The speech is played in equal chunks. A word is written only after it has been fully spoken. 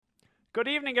Good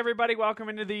evening, everybody. Welcome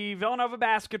into the Villanova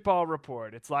Basketball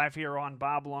Report. It's live here on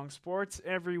Bob Long Sports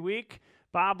every week.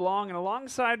 Bob Long, and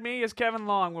alongside me is Kevin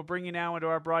Long. We'll bring you now into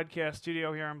our broadcast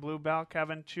studio here in Bluebell.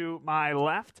 Kevin, to my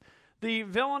left. The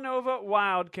Villanova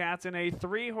Wildcats in a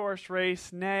three-horse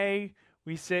race, nay,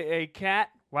 we say a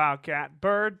cat, Wildcat,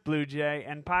 Bird, Blue Jay,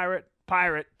 and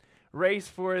Pirate race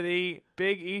for the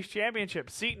Big East Championship.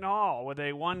 Seton Hall with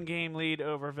a one-game lead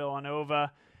over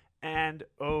Villanova and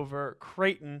over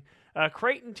Creighton. A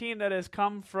Creighton team that has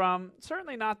come from,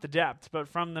 certainly not the depths, but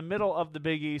from the middle of the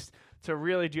Big East to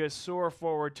really just soar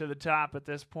forward to the top at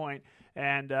this point.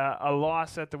 And a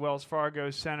loss at the Wells Fargo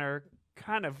Center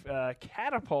kind of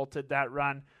catapulted that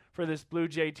run for this Blue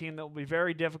Jay team that will be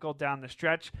very difficult down the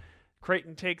stretch.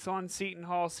 Creighton takes on Seton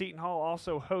Hall. Seton Hall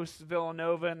also hosts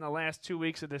Villanova in the last 2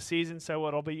 weeks of the season, so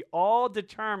it'll be all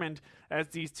determined as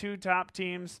these two top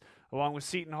teams, along with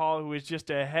Seton Hall, who is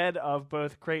just ahead of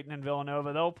both Creighton and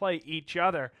Villanova, they'll play each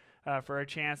other for a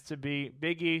chance to be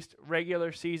Big East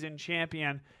regular season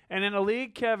champion. And in a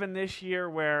league, Kevin, this year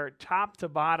where top to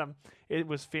bottom, it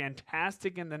was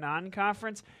fantastic in the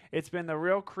non-conference, it's been the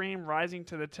real cream rising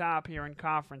to the top here in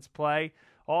conference play.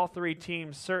 All three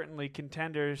teams certainly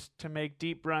contenders to make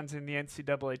deep runs in the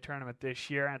NCAA tournament this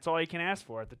year, and it's all you can ask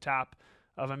for at the top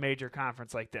of a major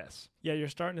conference like this. Yeah, you're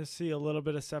starting to see a little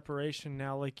bit of separation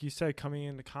now. Like you said, coming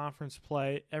into conference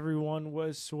play, everyone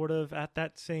was sort of at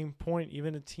that same point.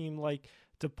 Even a team like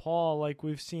DePaul, like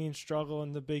we've seen struggle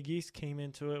in the Big East, came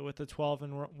into it with a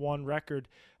 12-1 record.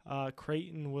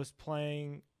 Creighton was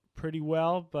playing pretty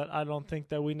well, but I don't think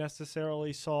that we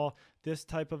necessarily saw this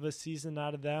type of a season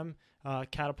out of them,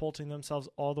 catapulting themselves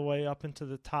all the way up into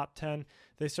the top 10.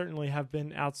 They certainly have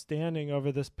been outstanding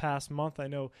over this past month. I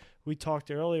know we talked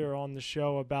earlier on the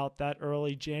show about that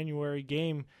early January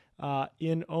game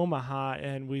in Omaha,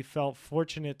 and we felt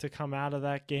fortunate to come out of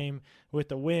that game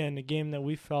with a win, a game that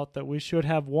we felt that we should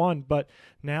have won. But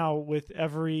now with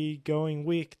every going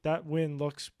week, that win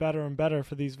looks better and better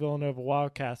for these Villanova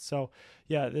Wildcats. So,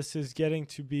 yeah, this is getting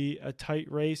to be a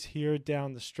tight race here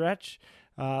down the stretch.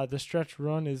 The stretch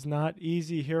run is not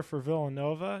easy here for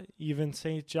Villanova. Even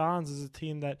St. John's is a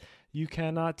team that you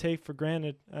cannot take for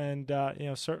granted. And,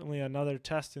 certainly another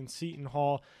test in Seton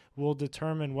Hall will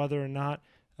determine whether or not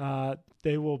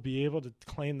they will be able to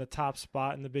claim the top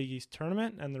spot in the Big East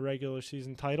tournament and the regular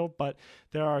season title. But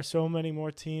there are so many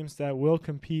more teams that will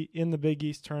compete in the Big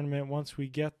East tournament once we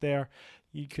get there.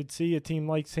 You could see a team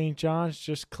like St. John's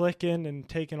just clicking and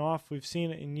taking off. We've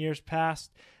seen it in years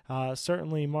past.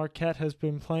 Certainly Marquette has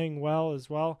been playing well as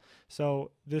well.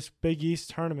 So this Big East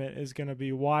tournament is going to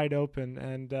be wide open,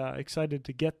 and excited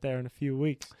to get there in a few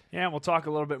weeks. Yeah, we'll talk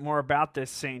a little bit more about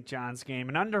this St. John's game,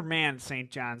 an undermanned St.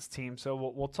 John's team.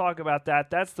 So we'll talk about that.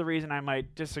 That's the reason I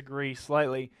might disagree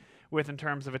slightly with in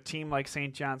terms of a team like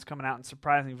St. John's coming out and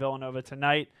surprising Villanova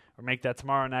tonight, or make that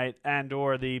tomorrow night, and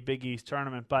or the Big East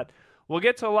tournament. But we'll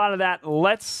get to a lot of that.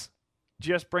 Let's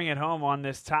just bring it home on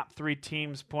this top three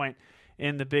teams point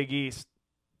in the Big East.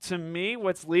 To me,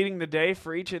 what's leading the day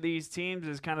for each of these teams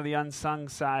is kind of the unsung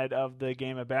side of the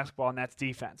game of basketball, and that's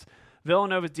defense.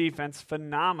 Villanova's defense,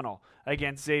 phenomenal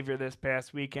against Xavier this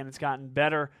past weekend. It's gotten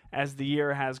better as the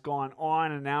year has gone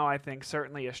on, and now I think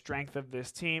certainly a strength of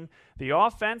this team. The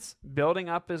offense building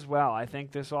up as well. I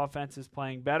think this offense is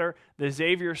playing better. The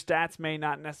Xavier stats may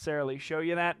not necessarily show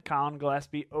you that. Colin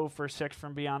Gillespie 0 for 6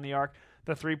 from beyond the arc.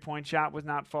 The three-point shot was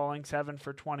not falling, 7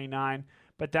 for 29.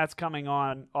 But that's coming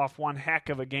off one heck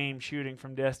of a game shooting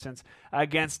from distance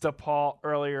against DePaul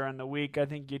earlier in the week. I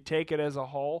think you take it as a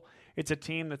whole, it's a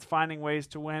team that's finding ways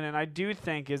to win, and I do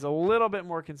think is a little bit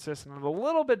more consistent, a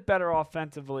little bit better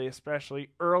offensively, especially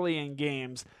early in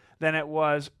games, than it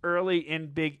was early in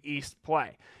Big East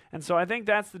play. And so I think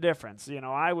that's the difference.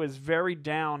 I was very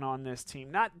down on this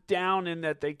team. Not down in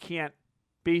that they can't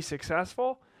be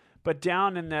successful, but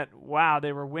down in that, wow,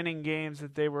 they were winning games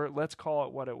that they were, let's call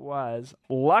it what it was,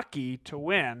 lucky to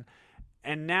win.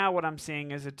 And now what I'm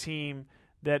seeing is a team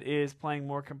that is playing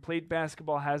more complete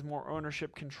basketball, has more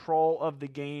ownership, control of the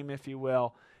game, if you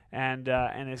will, and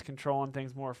is controlling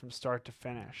things more from start to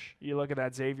finish. You look at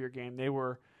that Xavier game, they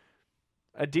were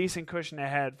a decent cushion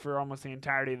ahead for almost the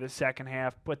entirety of the second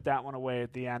half, put that one away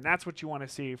at the end. That's what you want to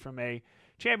see from a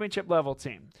championship level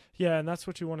team. Yeah, and that's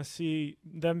what you want to see,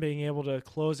 them being able to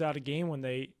close out a game when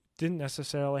they didn't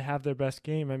necessarily have their best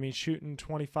game. I mean, shooting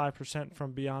 25%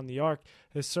 from beyond the arc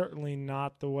is certainly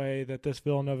not the way that this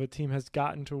Villanova team has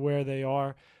gotten to where they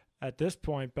are at this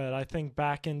point. But I think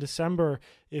back in December,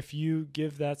 if you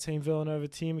give that same Villanova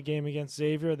team a game against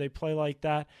Xavier, they play like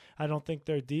that, I don't think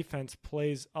their defense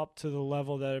plays up to the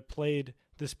level that it played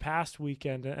this past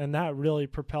weekend, and that really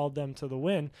propelled them to the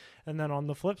win. And then on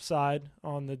the flip side,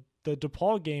 on the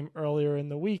DePaul game earlier in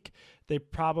the week, they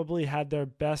probably had their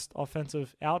best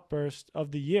offensive outburst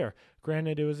of the year.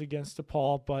 Granted, it was against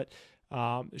DePaul, but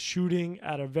shooting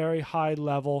at a very high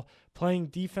level, playing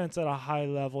defense at a high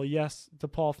level. Yes,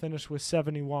 DePaul finished with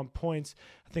 71 points.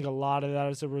 I think a lot of that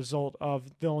is a result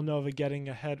of Villanova getting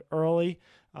ahead early,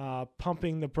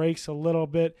 pumping the brakes a little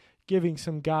bit, giving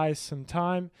some guys some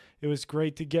time. It was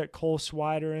great to get Cole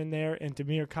Swider in there and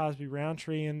Demir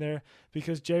Cosby-Roundtree in there,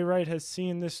 because Jay Wright has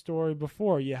seen this story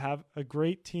before. You have a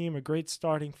great team, a great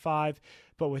starting five,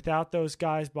 but without those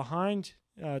guys behind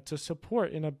to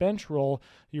support in a bench role,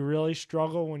 you really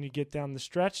struggle when you get down the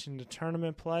stretch in the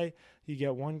tournament play. You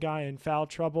get one guy in foul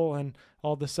trouble, and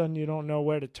all of a sudden you don't know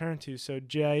where to turn to. So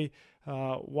Jay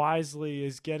wisely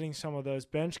is getting some of those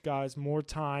bench guys more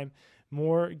time,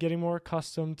 getting more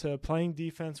accustomed to playing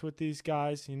defense with these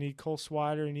guys. You need Cole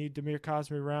Swider, you need Demir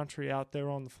Cosby-Roundtree out there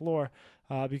on the floor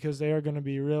because they are going to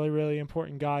be really, really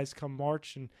important guys come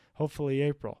March and hopefully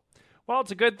April. Well,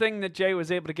 it's a good thing that Jay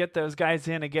was able to get those guys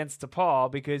in against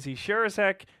DePaul, because he sure as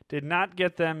heck did not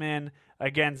get them in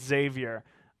against Xavier.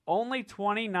 Only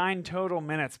 29 total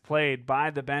minutes played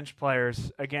by the bench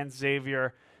players against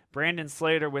Xavier. Brandon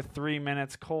Slater with 3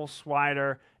 minutes, Cole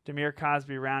Swider, Demir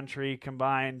Cosby-Roundtree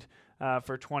combined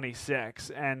for 26.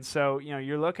 And so,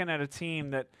 you're looking at a team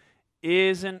that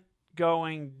isn't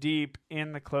going deep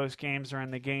in the close games or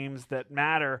in the games that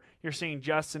matter. You're seeing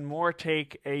Justin Moore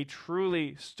take a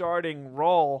truly starting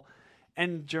role,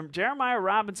 and Jeremiah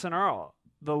Robinson-Earl,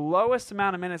 the lowest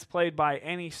amount of minutes played by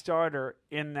any starter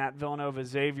in that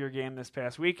Villanova-Xavier game this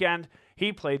past weekend.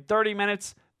 He played 30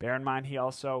 minutes. Bear in mind, he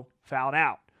also fouled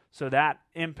out, so that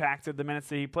impacted the minutes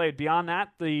that he played. Beyond that,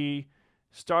 the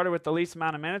starter with the least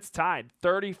amount of minutes tied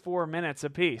 34 minutes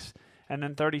apiece, and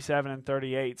then 37 and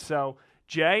 38. So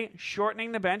Jay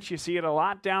shortening the bench. You see it a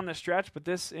lot down the stretch, but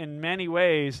this in many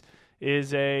ways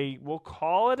is we'll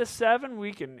call it a 7.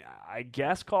 We can, I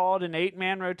guess, call it an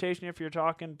 8-man rotation if you're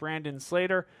talking Brandon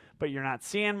Slater, but you're not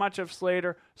seeing much of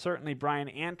Slater. Certainly Brian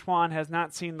Antoine has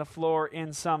not seen the floor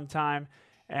in some time,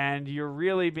 and you're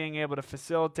really being able to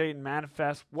facilitate and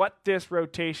manifest what this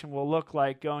rotation will look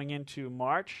like going into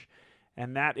March,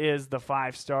 and that is the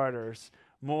 5 starters.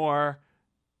 Moore,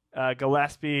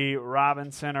 Gillespie,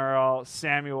 Robinson-Earl,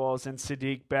 Samuels, and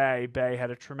Sadiq Bey. Bey had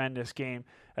a tremendous game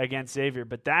against Xavier.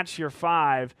 But that's your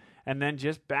 5, and then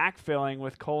just backfilling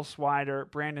with Cole Swider,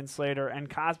 Brandon Slater, and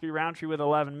Cosby-Roundtree with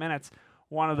 11 minutes.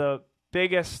 One of the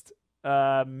biggest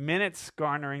minutes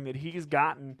garnering that he's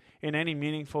gotten in any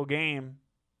meaningful game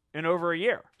in over a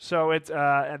year. So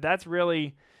that's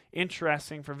really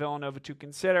interesting for Villanova to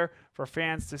consider, for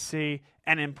fans to see,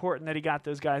 and important that he got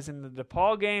those guys in the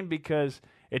DePaul game, because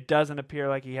it doesn't appear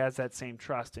like he has that same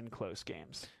trust in close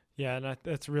games. Yeah, and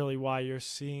that's really why you're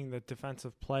seeing the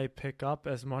defensive play pick up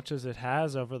as much as it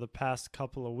has over the past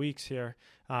couple of weeks here.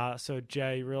 So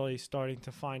Jay really starting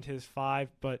to find his 5,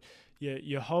 but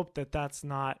you hope that that's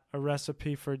not a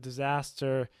recipe for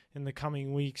disaster in the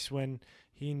coming weeks when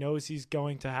he knows he's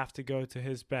going to have to go to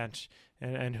his bench.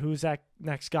 And who's that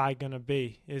next guy going to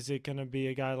be? Is it going to be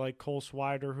a guy like Cole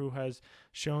Swider, who has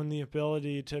shown the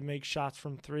ability to make shots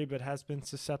from 3 but has been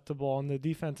susceptible on the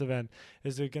defensive end?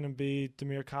 Is it going to be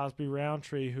Demir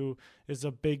Cosby-Roundtree, who is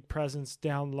a big presence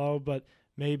down low but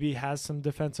maybe has some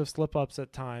defensive slip-ups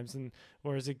at times?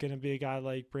 Or is it going to be a guy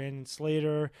like Brandon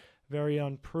Slater, very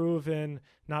unproven,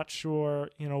 not sure,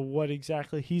 what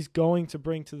exactly he's going to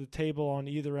bring to the table on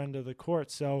either end of the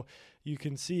court. So you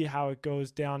can see how it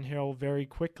goes downhill very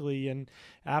quickly. And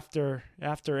after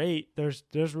 8,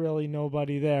 there's really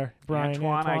nobody there. Brian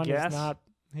Antoine I guess.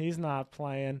 He's not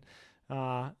playing.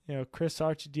 Chris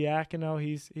Archidiakono,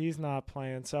 he's not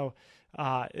playing. So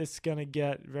it's going to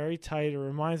get very tight. It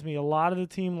reminds me a lot of the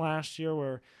team last year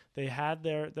where they had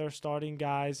their starting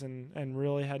guys and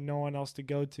really had no one else to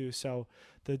go to. So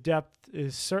the depth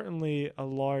is certainly a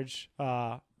large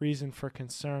reason for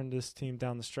concern, this team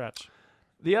down the stretch.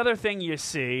 The other thing you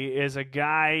see is a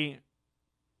guy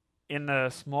in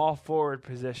the small forward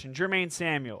position, Jermaine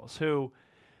Samuels, who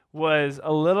was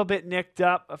a little bit nicked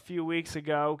up a few weeks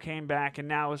ago, came back, and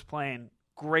now is playing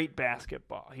great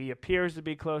basketball. He appears to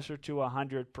be closer to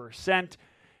 100%.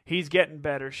 He's getting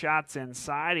better shots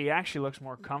inside. He actually looks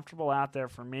more comfortable out there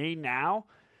for me now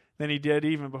than he did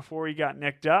even before he got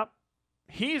nicked up.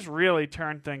 He's really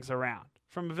turned things around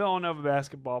from a Villanova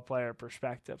basketball player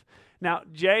perspective. Now,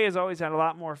 Jay has always had a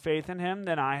lot more faith in him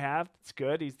than I have. It's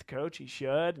good. He's the coach. He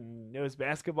should, and knows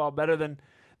basketball better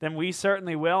than we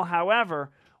certainly will.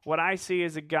 However, what I see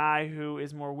is a guy who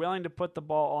is more willing to put the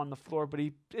ball on the floor, but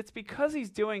it's because he's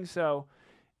doing so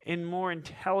in more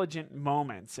intelligent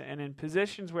moments and in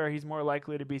positions where he's more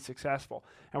likely to be successful.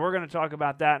 And we're going to talk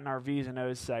about that in our V's and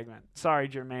O's segment. Sorry,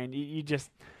 Jermaine,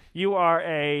 you are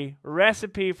a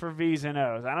recipe for V's and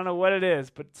O's. I don't know what it is,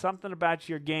 but something about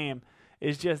your game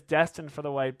is just destined for the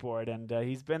whiteboard. And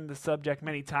he's been the subject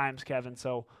many times, Kevin,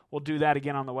 so we'll do that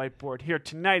again on the whiteboard here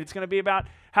tonight. It's going to be about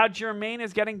how Jermaine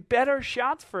is getting better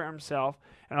shots for himself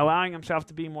and allowing himself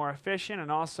to be more efficient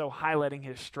and also highlighting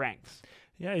his strengths.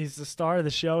 Yeah, he's the star of the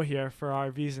show here for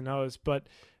our V's and O's. But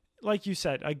like you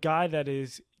said, a guy that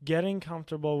is getting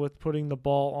comfortable with putting the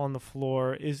ball on the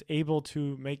floor, is able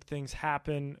to make things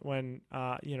happen when,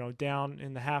 down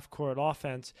in the half-court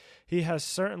offense. He has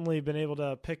certainly been able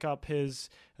to pick up his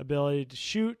ability to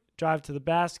shoot, drive to the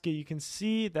basket. You can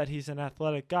see that he's an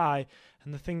athletic guy.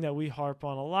 And the thing that we harp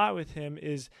on a lot with him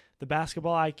is the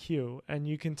basketball IQ. And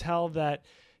you can tell that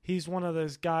he's one of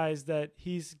those guys that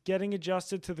he's getting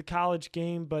adjusted to the college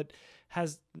game, but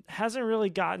hasn't really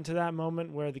gotten to that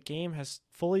moment where the game has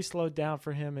fully slowed down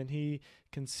for him and he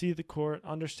can see the court,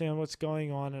 understand what's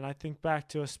going on. And I think back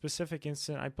to a specific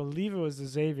incident, I believe it was the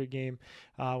Xavier game,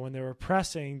 when they were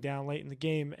pressing down late in the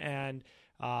game, and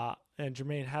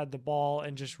Jermaine had the ball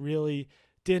and just really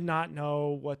did not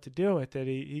know what to do with it.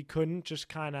 He couldn't just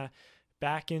kind of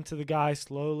back into the guy,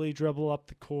 slowly dribble up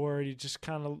the court. He just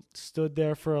kind of stood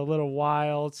there for a little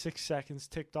while. 6 seconds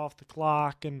ticked off the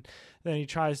clock, and then he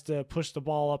tries to push the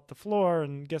ball up the floor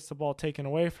and gets the ball taken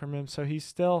away from him. So he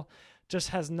still just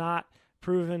has not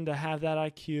proven to have that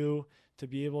IQ to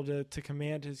be able to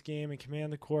command his game and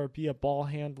command the court, be a ball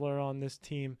handler on this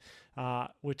team,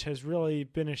 which has really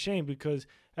been a shame because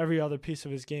every other piece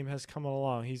of his game has come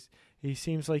along. He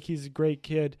seems like he's a great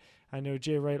kid. I know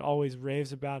Jay Wright always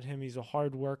raves about him. He's a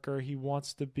hard worker. He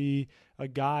wants to be a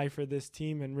guy for this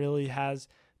team and really has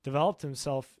developed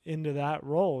himself into that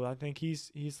role. I think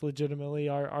he's legitimately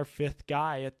our fifth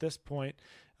guy at this point.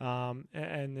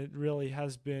 And it really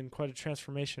has been quite a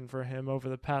transformation for him over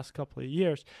the past couple of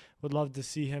years. Would love to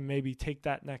see him maybe take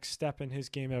that next step in his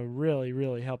game and really,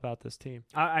 really help out this team.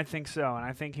 I think so, and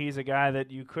I think he's a guy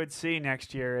that you could see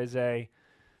next year as a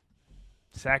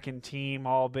second team,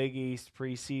 all Big East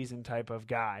preseason type of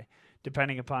guy,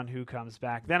 depending upon who comes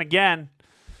back. Then again,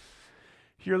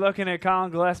 you're looking at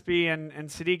Colin Gillespie and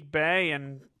Sadiq Bey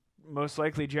and most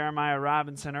likely Jeremiah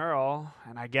Robinson Earl,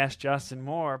 and I guess Justin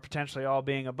Moore potentially all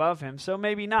being above him, so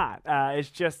maybe not. It's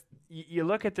just you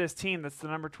look at this team that's the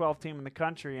number 12 team in the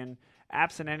country, and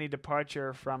absent any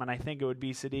departure from, and I think it would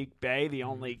be Sadiq Bey, the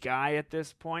only guy at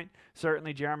this point.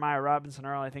 Certainly Jeremiah Robinson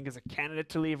Earl, I think, is a candidate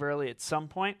to leave early at some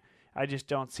point. I just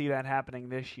don't see that happening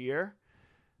this year.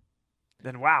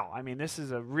 Then, wow, I mean, this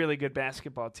is a really good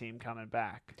basketball team coming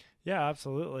back. Yeah,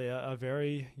 absolutely. A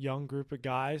very young group of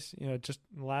guys. Just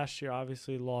last year,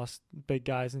 obviously lost big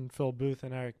guys in Phil Booth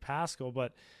and Eric Paschal,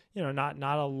 but not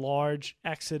a large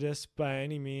exodus by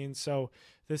any means. So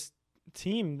this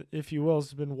team, if you will,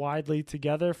 has been widely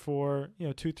together for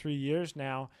 2-3 years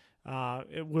now.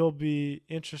 It will be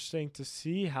interesting to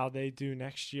see how they do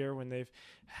next year when they've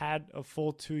had a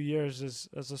full 2 years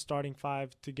as a starting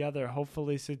five together.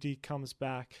 Hopefully Sadiq comes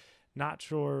back. Not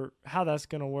sure how that's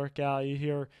going to work out. You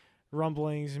hear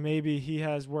rumblings, maybe he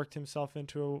has worked himself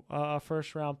into a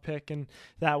first-round pick, and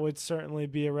that would certainly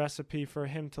be a recipe for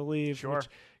him to leave. Sure. Which,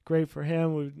 great for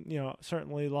him. We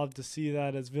certainly love to see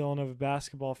that as Villanova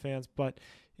basketball fans. But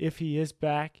if he is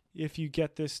back, if you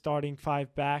get this starting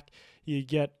five back, you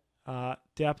get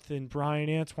depth in Brian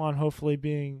Antoine hopefully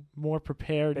being more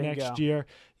prepared next year.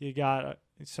 You got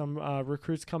some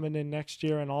recruits coming in next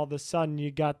year, and all of a sudden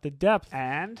you got the depth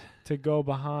to go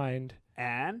behind.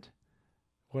 And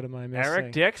what am I missing?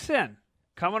 Eric Dixon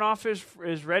coming off his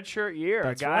redshirt year.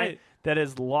 That's a guy right. that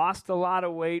has lost a lot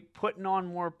of weight, putting on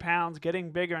more pounds,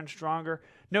 getting bigger and stronger.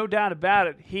 No doubt about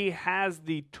it. He has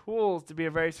the tools to be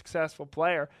a very successful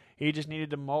player. He just needed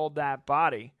to mold that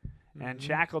body. And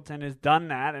Shackleton has done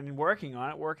that and working on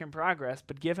it, work in progress.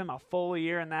 But give him a full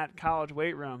year in that college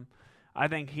weight room. I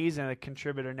think he's a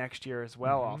contributor next year as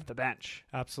well off the bench.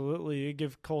 Absolutely. You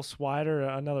give Cole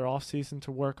Swider another offseason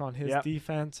to work on his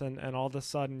defense, and all of a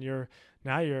sudden you're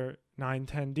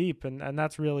 9-10 deep. And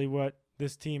that's really what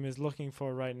this team is looking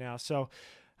for right now. So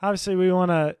obviously we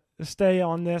want to stay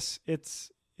on this.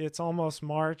 It's almost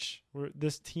March.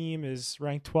 This team is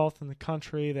ranked 12th in the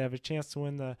country. They have a chance to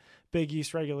win the Big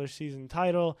East regular season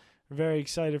title. We're very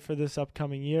excited for this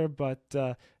upcoming year, but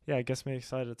I guess I'm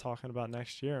excited talking about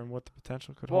next year and what the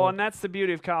potential could hold. Well, and that's the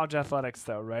beauty of college athletics,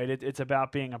 though, right? It's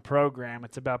about being a program.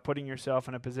 It's about putting yourself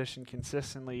in a position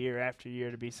consistently year after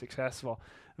year to be successful.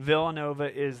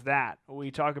 Villanova is that.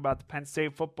 We talk about the Penn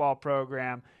State football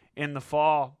program in the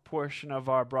fall portion of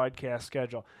our broadcast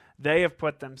schedule. They have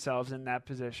put themselves in that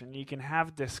position. You can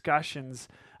have discussions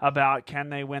about can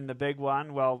they win the big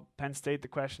one. Well, Penn State, the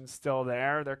question's still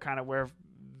there. They're kind of where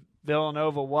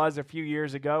Villanova was a few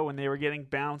years ago when they were getting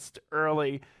bounced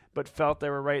early but felt they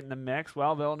were right in the mix.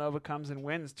 Well, Villanova comes and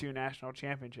wins 2 national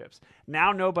championships.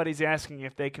 Now nobody's asking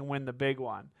if they can win the big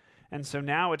one. And so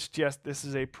now it's just this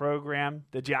is a program.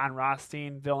 The John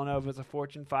Rothstein, Villanova is a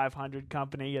Fortune 500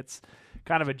 company. It's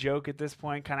kind of a joke at this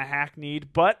point, kind of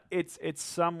hackneyed, but it's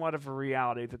somewhat of a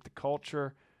reality that the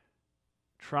culture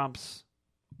trumps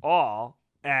all.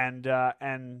 And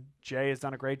Jay has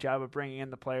done a great job of bringing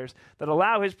in the players that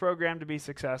allow his program to be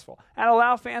successful and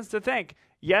allow fans to think,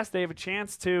 yes, they have a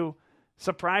chance to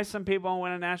surprise some people and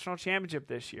win a national championship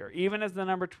this year. Even as the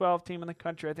number 12 team in the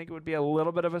country, I think it would be a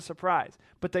little bit of a surprise,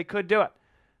 but they could do it.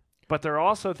 But they're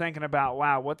also thinking about,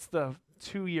 wow, what's the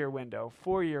 2-year window,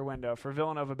 4-year window for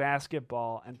Villanova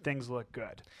basketball, and things look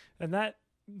good. And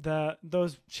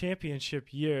those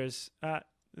championship years,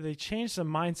 they changed the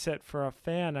mindset for a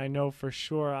fan, I know for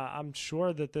sure. I'm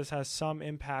sure that this has some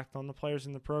impact on the players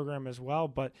in the program as well,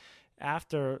 but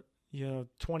after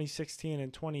 2016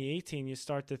 and 2018, you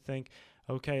start to think,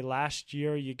 okay, last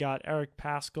year you got Eric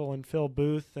Paschal and Phil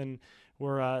Booth and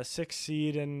we're a 6th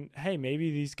seed, and hey, maybe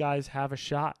these guys have a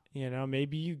shot.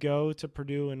 Maybe you go to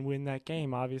Purdue and win that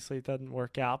game. Obviously, it doesn't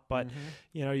work out, but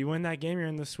you win that game, you're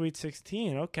in the Sweet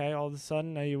 16. Okay, all of a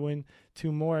sudden now you win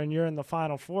 2 more and you're in the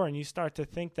Final Four, and you start to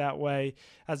think that way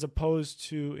as opposed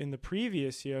to in the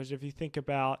previous years. If you think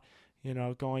about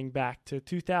going back to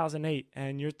 2008,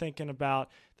 and you're thinking about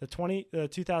the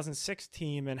 2006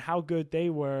 team and how good they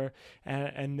were,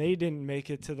 and they didn't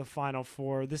make it to the Final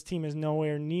Four. This team is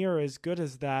nowhere near as good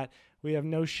as that. We have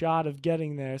no shot of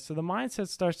getting there. So the mindset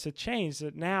starts to change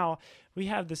that now we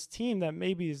have this team that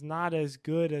maybe is not as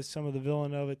good as some of the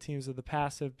Villanova teams of the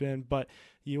past have been, but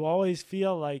you always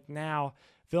feel like now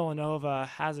Villanova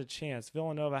has a chance.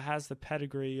 Villanova has the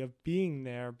pedigree of being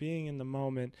there, being in the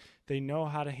moment. They know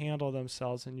how to handle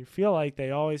themselves, and you feel like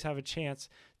they always have a chance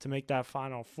to make that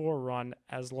Final Four run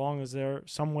as long as they're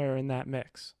somewhere in that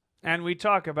mix. And we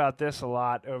talk about this a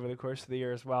lot over the course of the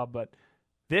year as well, but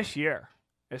this year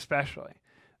especially,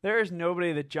 there is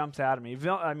nobody that jumps out at me.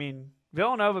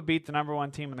 Villanova beat the number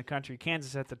 1 team in the country,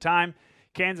 Kansas at the time.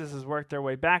 Kansas has worked their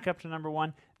way back up to number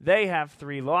 1. They have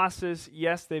 3 losses.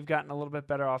 Yes, they've gotten a little bit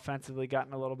better offensively,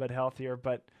 gotten a little bit healthier,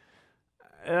 but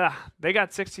they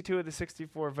got 62 of the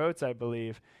 64 votes, I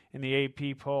believe, in the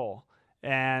AP poll.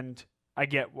 And I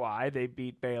get why they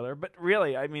beat Baylor. But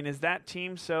really, is that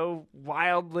team so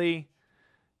wildly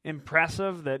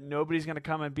impressive that nobody's going to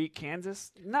come and beat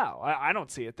Kansas? No, I don't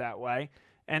see it that way.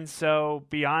 And so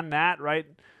beyond that, right,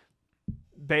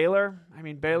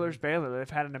 Baylor's Baylor. They've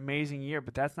had an amazing year,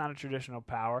 but that's not a traditional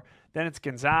power. Then it's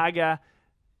Gonzaga.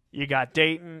 You got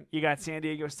Dayton. You got San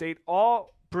Diego State.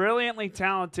 All brilliantly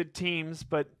talented teams,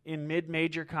 but in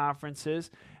mid-major conferences.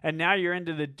 And now you're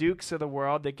into the Dukes of the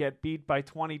world that get beat by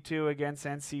 22 against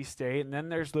NC State. And then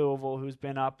there's Louisville, who's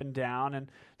been up and down.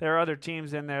 And there are other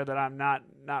teams in there that I'm not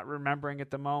remembering at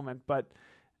the moment. But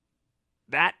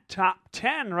that top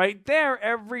 10 right there,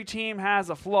 every team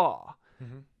has a flaw.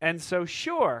 And so,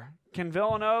 sure, can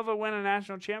Villanova win a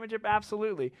national championship?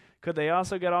 Absolutely. Could they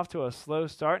also get off to a slow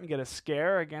start and get a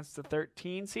scare against the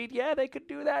 13 seed? Yeah, they could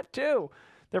do that too.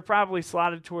 They're probably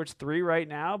slotted towards 3 right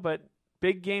now, but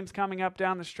big games coming up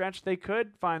down the stretch, they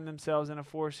could find themselves in a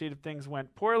 4 seed if things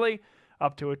went poorly,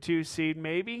 up to a 2 seed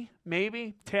maybe,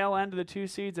 tail end of the 2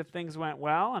 seeds if things went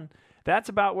well, and that's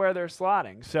about where they're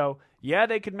slotting. So, yeah,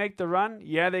 they could make the run.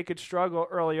 Yeah, they could struggle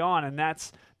early on, and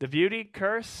that's the beauty,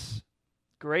 curse,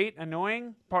 great,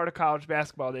 annoying part of college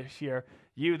basketball this year.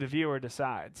 You, the viewer,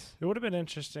 decides. It would have been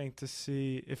interesting to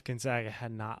see if Gonzaga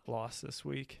had not lost this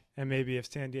week, and maybe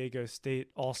if San Diego State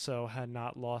also had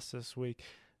not lost this week,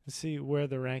 to see where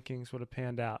the rankings would have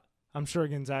panned out. I'm sure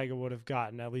Gonzaga would have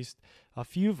gotten at least a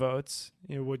few votes.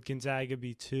 Would Gonzaga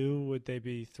be 2? Would they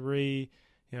be 3?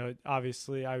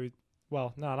 Obviously,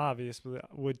 not obvious,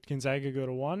 but would Gonzaga go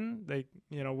to 1?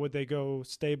 Would they go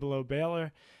stay below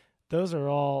Baylor? Those are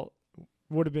all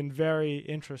would have been very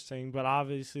interesting, but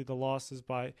obviously the losses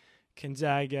by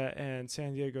Gonzaga and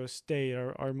San Diego State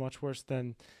are much worse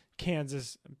than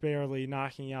Kansas barely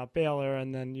knocking out Baylor,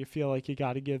 and then you feel like you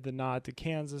got to give the nod to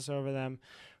Kansas over them,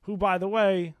 who, by the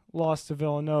way, lost to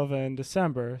Villanova in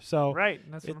December. So right,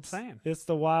 that's what I'm saying. It's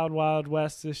the wild, wild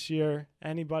west this year.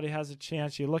 Anybody has a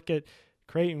chance. You look at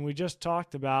Creighton, we just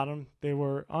talked about them. They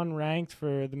were unranked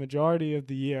for the majority of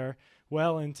the year,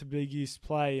 well into Big East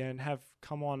play, and have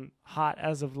come on hot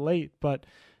as of late. But,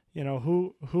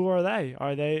 who are they?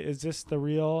 Is this the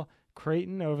real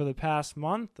Creighton over the past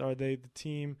month? Are they the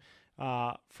team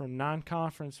from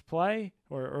non-conference play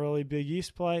or early Big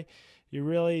East play, you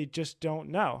really just don't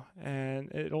know.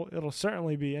 And it'll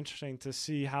certainly be interesting to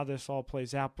see how this all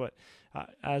plays out. But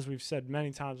as we've said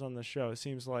many times on the show, it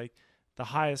seems like the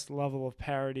highest level of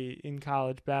parity in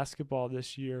college basketball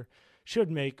this year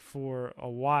should make for a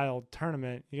wild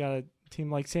tournament. You got a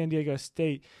team like San Diego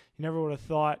State. You never would have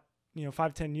thought,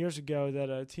 5-10 years ago that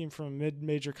a team from a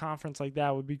mid-major conference like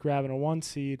that would be grabbing a 1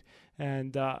 seed.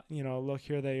 And, look,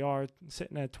 here they are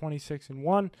sitting at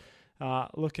 26-1,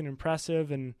 looking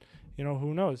impressive. And,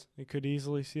 who knows? You could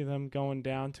easily see them going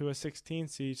down to a 16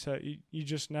 seed. So you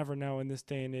just never know in this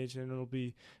day and age, and it'll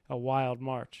be a wild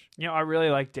march. I really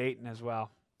like Dayton as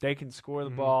well. They can score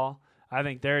the ball. I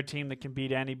think they're a team that can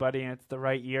beat anybody, and it's the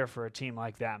right year for a team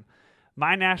like them.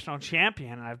 My national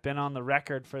champion, and I've been on the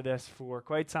record for this for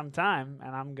quite some time,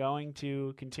 and I'm going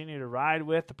to continue to ride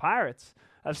with the Pirates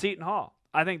of Seton Hall.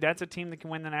 I think that's a team that can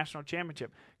win the national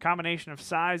championship. Combination of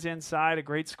size inside, a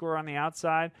great scorer on the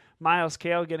outside. Miles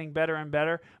Cale getting better and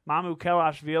better. Mamu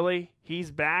Kelashvili,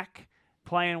 he's back,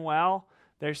 playing well.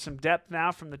 There's some depth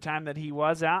now from the time that he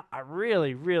was out. I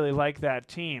really, really like that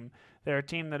team. They're a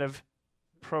team that have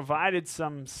provided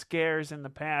some scares in the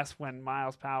past when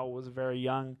Miles Powell was a very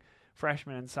young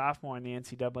freshman and sophomore in the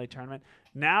NCAA tournament.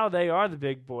 Now they are the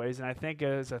big boys, and I think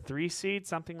as a 3 seed,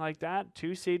 something like that,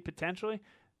 2 seed potentially,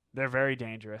 they're very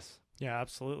dangerous. Yeah,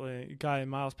 absolutely. A guy,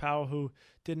 Miles Powell, who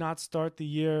did not start the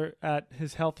year at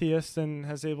his healthiest and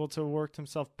has able to work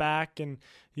himself back, and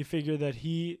you figure that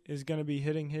he is going to be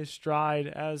hitting his stride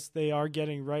as they are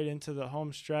getting right into the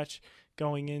home stretch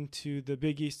going into the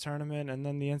Big East tournament and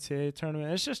then the NCAA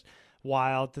tournament. It's just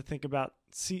wild to think about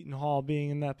Seton Hall being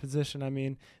in that position. I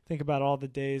mean, think about all the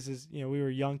days as we were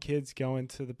young kids going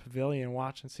to the pavilion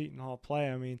watching Seton Hall play.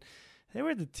 I mean, they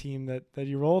were the team that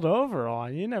you rolled over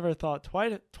on. You never thought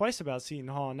twice about Seton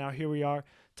Hall, and now here we are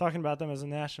talking about them as a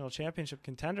national championship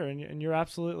contender, and you're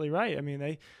absolutely right. I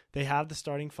mean, they have the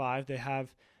starting 5. They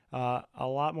have a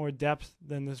lot more depth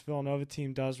than this Villanova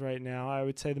team does right now. I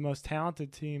would say the most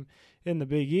talented team in the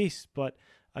Big East, but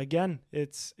again,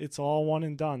 it's all one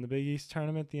and done. The Big East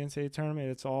tournament, the NCAA tournament,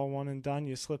 it's all one and done.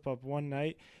 You slip up one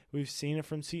night. We've seen it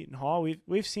from Seton Hall.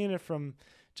 We've seen it from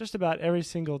just about every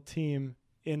single team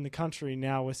in the country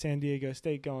now with San Diego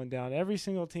State going down. Every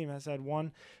single team has had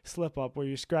one slip up where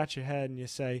you scratch your head and you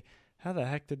say, how the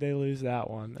heck did they lose that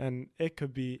one? And it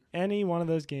could be any one of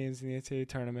those games in the NCAA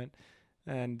tournament.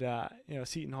 And,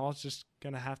 Seton Hall's just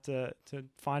going to have to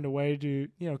find a way to,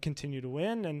 continue to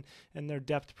win. And their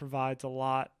depth provides a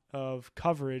lot of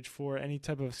coverage for any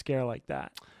type of scare like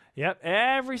that. Yep,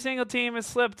 every single team has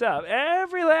slipped up.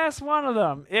 Every last one of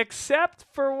them, except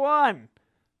for one.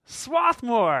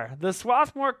 Swarthmore, the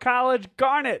Swarthmore College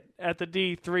Garnet at the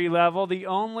D3 level, the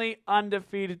only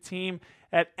undefeated team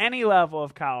at any level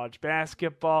of college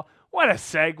basketball. What a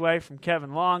segue from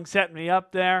Kevin Long, setting me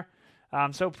up there.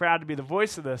 I'm so proud to be the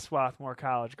voice of the Swarthmore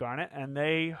College Garnet, and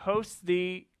they host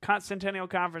the Centennial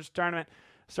Conference Tournament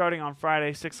starting on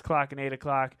Friday, 6 o'clock and 8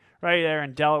 o'clock, right there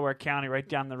in Delaware County, right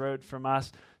down the road from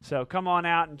us. So come on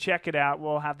out and check it out.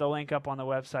 We'll have the link up on the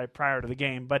website prior to the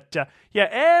game. But,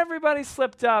 everybody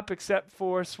slipped up except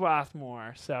for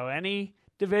Swarthmore. So any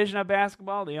division of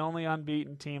basketball, the only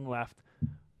unbeaten team left.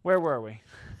 Where were we?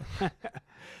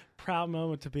 Proud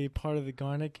moment to be part of the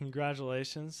Garnet.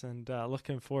 Congratulations, and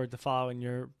looking forward to following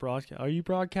your broadcast. Are you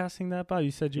broadcasting that, Bob?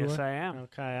 You said you were? Yes, I am.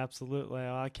 Okay, absolutely.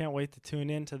 Well, I can't wait to tune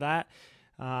into that.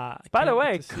 By the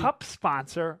way, Cup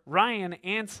sponsor Ryan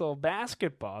Ansell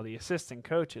Basketball, the assistant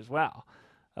coach as well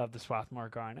of the Swarthmore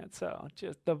Garnet. So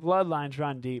just the bloodlines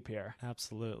run deep here.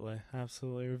 Absolutely.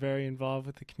 We're very involved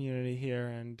with the community here,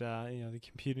 and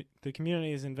the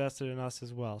community is invested in us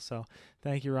as well. So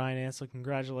thank you, Ryan Ansell.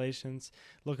 Congratulations.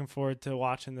 Looking forward to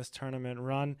watching this tournament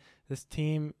run. This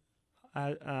team,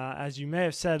 as you may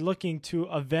have said, looking to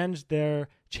avenge their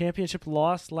championship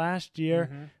loss last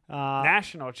year.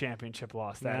 National championship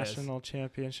loss, National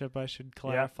championship, I should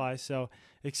clarify. Yep. So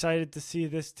excited to see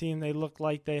this team. They look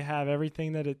like they have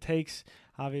everything that it takes.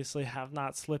 Obviously have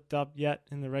not slipped up yet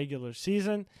in the regular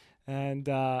season. And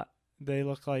they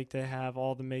look like they have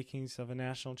all the makings of a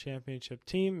national championship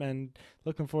team, and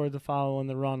looking forward to following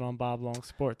the run on Bob Long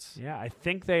Sports. Yeah, I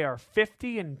think they are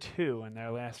 50-2 in their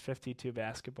last 52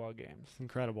 basketball games.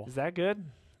 Incredible. Is that good?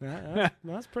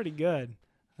 That's pretty good.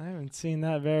 I haven't seen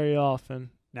that very often.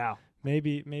 No.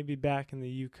 Maybe back in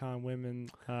the UConn women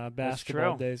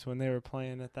basketball days when they were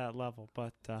playing at that level.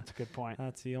 But that's a good point.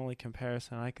 That's the only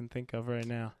comparison I can think of right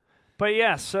now. But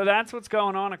yes, so that's what's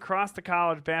going on across the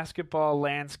college basketball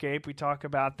landscape. We talk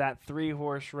about that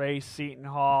 3-horse race, Seton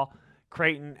Hall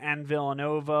Creighton and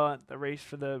Villanova, the race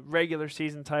for the regular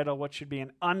season title, what should be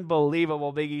an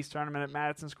unbelievable Big East tournament at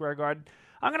Madison Square Garden.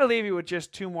 I'm going to leave you with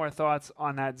just two more thoughts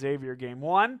on that Xavier game.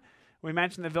 One, we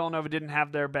mentioned that Villanova didn't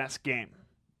have their best game,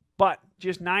 but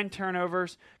just 9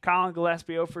 turnovers. Colin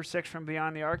Gillespie 0 for 6 from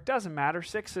beyond the arc. Doesn't matter.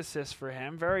 6 assists for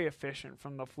him. Very efficient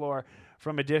from the floor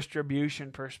from a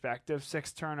distribution perspective.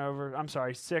 6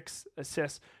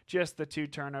 assists, just the 2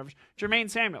 turnovers.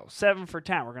 Jermaine Samuels 7 for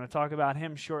 10. We're going to talk about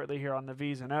him shortly here on the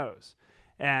V's and O's.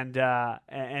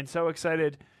 And so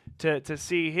excited to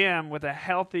see him with a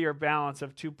healthier balance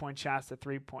of 2-point shots to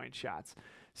 3-point shots.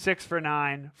 6 for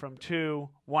 9 from 2,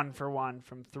 1 for 1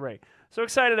 from 3. So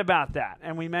excited about that.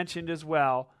 And we mentioned as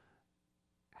well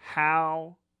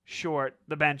how short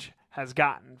the bench has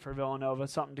gotten for Villanova,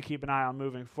 something to keep an eye on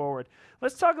moving forward.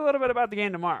 Let's talk a little bit about the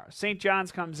game tomorrow. St.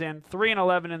 John's comes in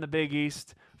 3-11 in the Big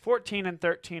East,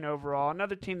 14-13 overall.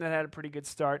 Another team that had a pretty good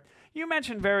start. You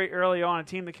mentioned very early on a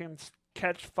team that can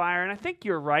catch fire, and I think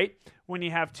you're right when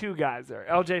you have 2 guys there,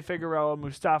 LJ Figueroa,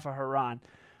 Mustafa Haran.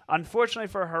 Unfortunately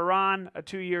for Haran, a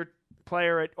 2-year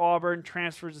player at Auburn,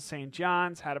 transfers to St.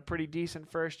 John's, had a pretty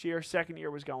decent first year. Second year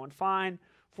was going fine,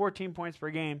 14 points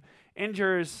per game.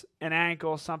 Injures an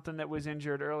ankle, something that was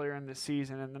injured earlier in the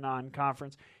season in the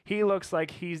non-conference. He looks like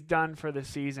he's done for the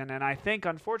season, and I think,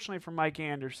 unfortunately for Mike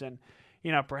Anderson,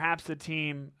 perhaps the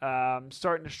team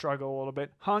starting to struggle a little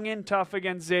bit. Hung in tough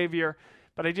against Xavier,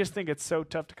 but I just think it's so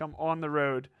tough to come on the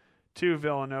road to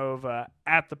Villanova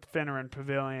at the Finneran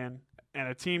Pavilion and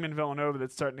a team in Villanova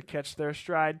that's starting to catch their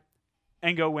stride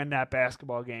and go win that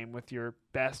basketball game with your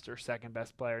best or second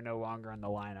best player no longer in the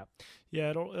lineup.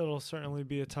 Yeah, it'll certainly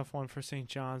be a tough one for St.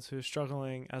 John's, who's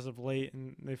struggling as of late,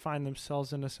 and they find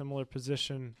themselves in a similar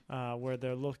position where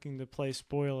they're looking to play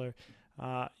spoiler.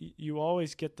 You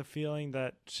always get the feeling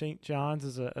that St. John's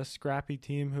is a scrappy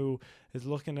team who is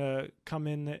looking to come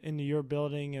into your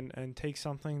building and take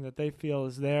something that they feel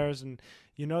is theirs, and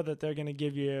you know that they're going to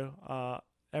give you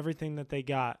everything that they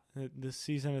got. This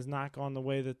season has not gone the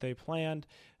way that they planned.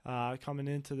 Coming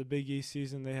into the Big East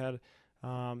season, they had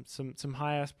some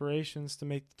high aspirations to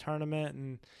make the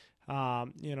tournament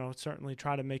and certainly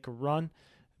try to make a run.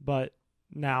 But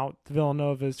now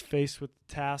Villanova is faced with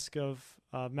the task of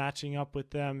matching up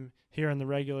with them here in the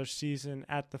regular season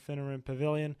at the Finneran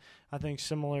Pavilion. I think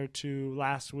similar to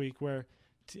last week where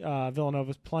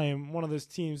Villanova's playing one of those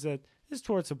teams that is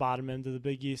towards the bottom end of the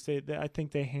Big East. I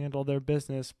think they handle their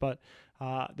business, but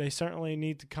they certainly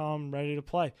need to come ready to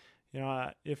play.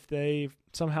 If they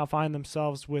somehow find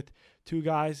themselves with 2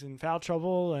 guys in foul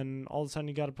trouble and all of a sudden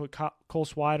you got to put Cole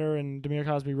Swider and Demir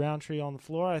Cosby-Roundtree on the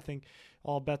floor, I think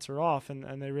all bets are off,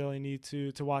 and they really need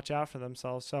to watch out for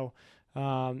themselves. So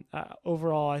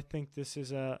overall, I think this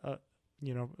is a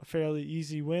fairly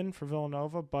easy win for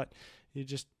Villanova, but you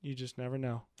just never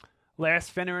know.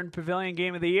 Last Finneran Pavilion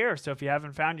game of the year. So if you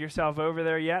haven't found yourself over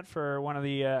there yet for one of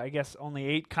the, only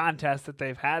 8 contests that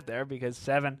they've had there, because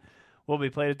 7 will be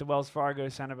played at the Wells Fargo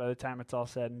Center by the time it's all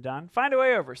said and done, find a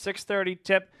way over. 6:30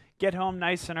 tip. Get home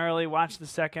nice and early. Watch the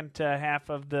second half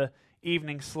of the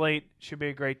evening slate. Should be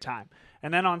a great time.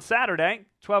 And then on Saturday,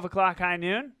 12 o'clock high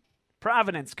noon,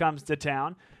 Providence comes to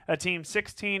town, a team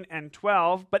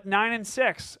 16-12, but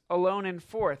 9-6, alone in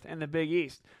 4th in the Big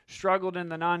East. Struggled in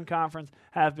the non-conference,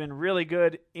 have been really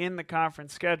good in the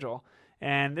conference schedule.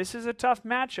 And this is a tough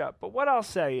matchup. But what I'll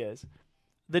say is,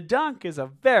 the Dunk is a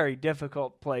very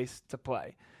difficult place to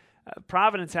play.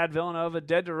 Providence had Villanova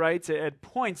dead to rights at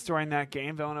points during that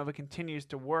game. Villanova continues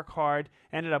to work hard,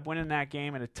 ended up winning that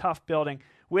game in a tough building,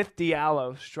 with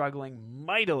Diallo struggling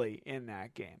mightily in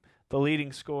that game. The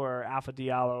leading scorer, Alpha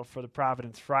Diallo, for the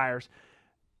Providence Friars.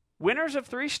 Winners of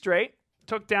 3 straight,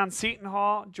 took down Seton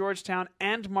Hall, Georgetown,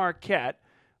 and Marquette.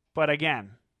 But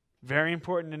again, very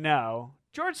important to know,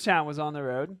 Georgetown was on the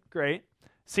road, great.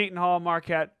 Seton Hall,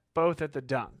 Marquette, both at the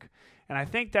Dunk. And I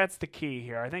think that's the key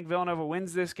here. I think Villanova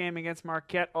wins this game against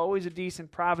Marquette. Always a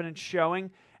decent Providence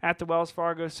showing at the Wells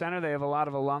Fargo Center. They have a lot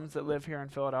of alums that live here in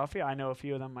Philadelphia. I know a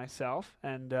few of them myself.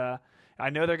 And I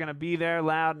know they're going to be there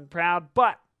loud and proud.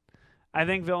 But I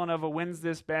think Villanova wins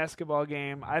this basketball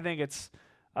game. I think it's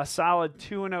a solid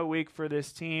 2-0 week for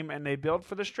this team, and they build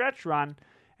for the stretch run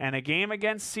and a game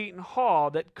against Seton Hall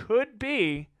that could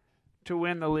be to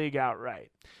win the league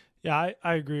outright. Yeah,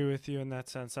 I agree with you in that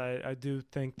sense. I do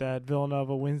think that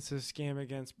Villanova wins this game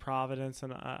against Providence,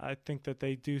 and I think that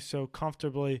they do so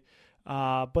comfortably.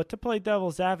 But to play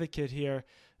devil's advocate here,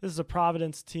 this is a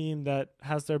Providence team that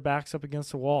has their backs up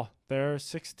against the wall. They're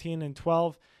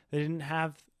 16-12. They didn't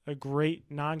have a great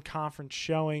non-conference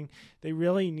showing. They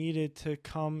really needed to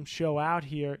come show out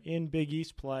here in Big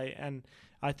East play, and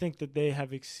I think that they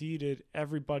have exceeded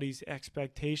everybody's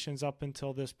expectations up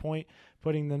until this point,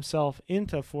 putting themselves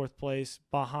into fourth place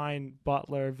behind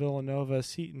Butler, Villanova,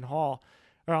 Seton Hall.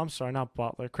 Or I'm sorry, not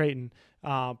Butler, Creighton.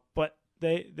 But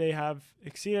they have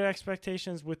exceeded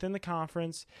expectations within the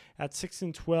conference at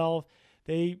 6-12.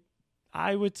 They,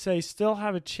 I would say, still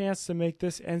have a chance to make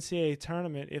this NCAA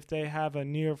tournament if they have a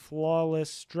near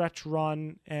flawless stretch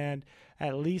run and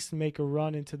at least make a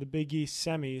run into the Big East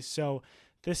semis. So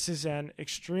this is an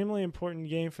extremely important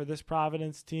game for this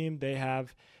Providence team. They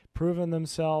have proven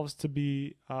themselves to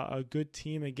be a good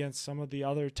team against some of the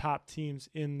other top teams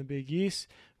in the Big East,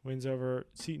 wins over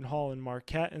Seton Hall and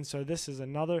Marquette. And so this is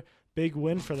another big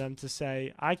win for them to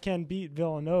say, I can beat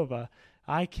Villanova.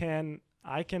 I can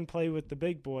play with the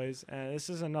big boys. And this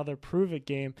is another prove-it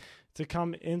game to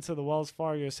come into the Wells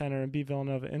Fargo Center and beat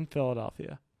Villanova in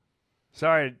Philadelphia.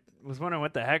 Sorry, was wondering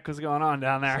what the heck was going on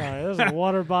down there. Sorry, there's a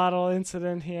water bottle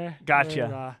incident here.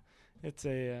 Gotcha. It's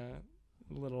a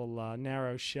little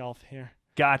narrow shelf here.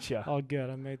 Gotcha. All good.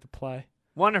 I made the play.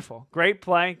 Wonderful. Great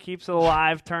play. Keeps it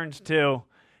alive. Turns 2.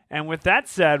 And with that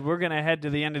said, we're going to head to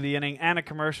the end of the inning and a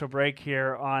commercial break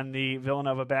here on the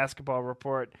Villanova Basketball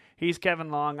Report. He's Kevin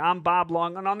Long. I'm Bob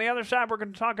Long. And on the other side, we're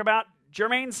going to talk about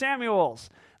Jermaine Samuels,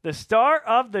 the star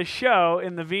of the show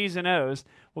in the V's and O's.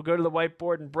 We'll go to the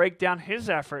whiteboard and break down his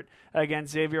effort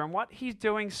against Xavier and what he's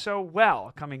doing so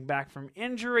well, coming back from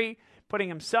injury, putting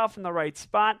himself in the right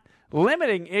spot,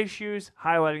 limiting issues,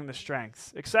 highlighting the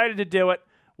strengths. Excited to do it.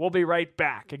 We'll be right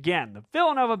back. Again, the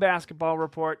Villanova Basketball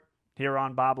Report here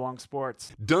on Bob Long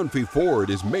Sports. Dunphy Ford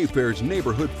is Mayfair's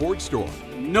neighborhood Ford store.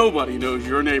 Nobody knows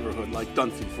your neighborhood like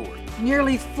Dunphy Ford.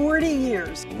 Nearly 40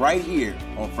 years. Right here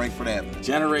on Frankfurt Avenue.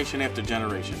 Generation after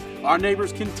generation. Our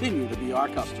neighbors continue to be our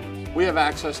customers. We have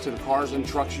access to the cars and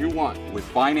trucks you want with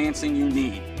financing you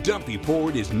need. Dunphy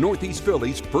Ford is Northeast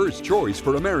Philly's first choice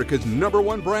for America's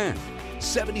 #1 brand.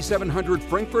 7700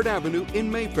 Frankfurt Avenue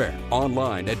in Mayfair.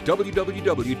 Online at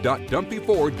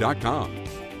www.dunphyford.com.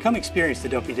 Come experience the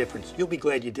Dunphy difference. You'll be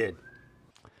glad you did.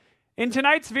 In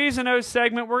tonight's V's and O's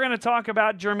segment, we're going to talk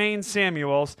about Jermaine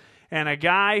Samuels and a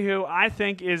guy who I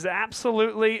think is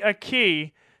absolutely a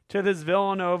key to this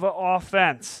Villanova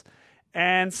offense.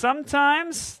 And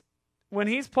sometimes when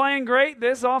he's playing great,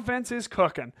 this offense is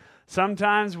cooking.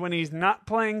 Sometimes when he's not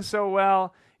playing so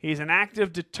well, he's an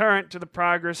active deterrent to the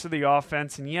progress of the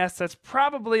offense. And yes, that's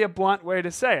probably a blunt way to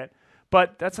say it,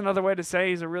 but that's another way to say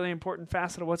he's a really important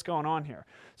facet of what's going on here.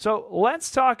 So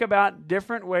let's talk about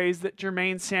different ways that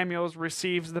Jermaine Samuels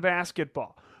receives the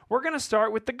basketball. We're going to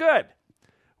start with the good.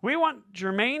 We want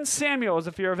Jermaine Samuels,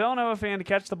 if you're a Villanova fan, to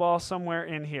catch the ball somewhere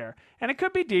in here. And it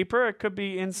could be deeper. It could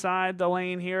be inside the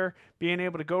lane here, being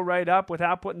able to go right up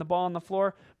without putting the ball on the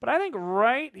floor. But I think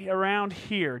right around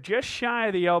here, just shy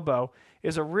of the elbow,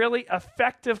 is a really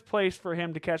effective place for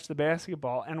him to catch the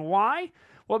basketball. And why?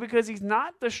 Well, because he's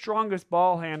not the strongest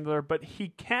ball handler, but he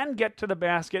can get to the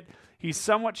basket. He's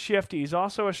somewhat shifty. He's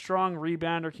also a strong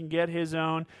rebounder, can get his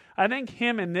own. I think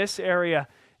him in this area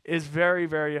is very,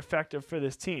 very effective for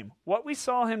this team. What we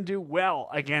saw him do well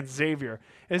against Xavier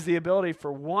is the ability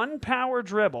for one power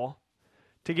dribble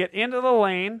to get into the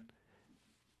lane,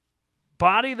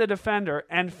 body the defender,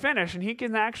 and finish. And he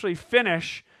can actually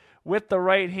finish with the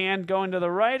right hand going to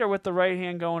the right or with the right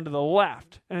hand going to the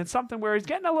left. And it's something where he's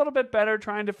getting a little bit better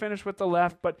trying to finish with the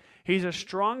left, but he's a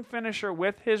strong finisher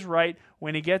with his right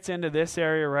when he gets into this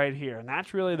area right here. And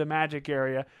that's really the magic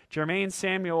area. Jermaine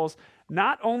Samuels,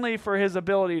 not only for his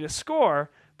ability to score,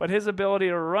 but his ability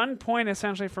to run point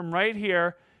essentially from right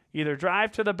here, either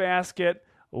drive to the basket,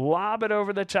 lob it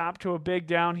over the top to a big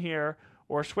down here,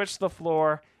 or switch the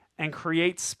floor and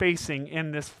create spacing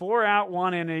in this 4-out,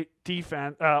 1-in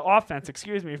offense,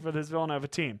 for this Villanova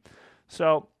team.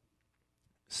 So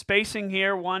spacing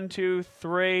here, 1, 2,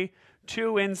 3,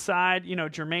 2 inside.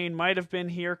 Jermaine might have been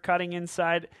here cutting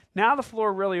inside. Now the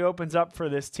floor really opens up for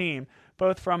this team,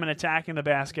 both from an attacking the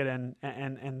basket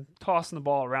and tossing the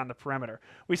ball around the perimeter.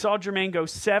 We saw Jermaine go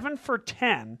 7 for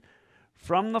 10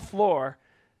 from the floor,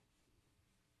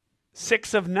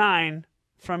 6 of 9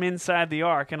 from inside the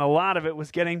arc, and a lot of it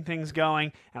was getting things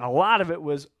going, and a lot of it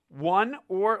was one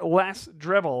or less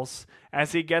dribbles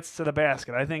as he gets to the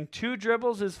basket. I think 2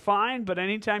 dribbles is fine, but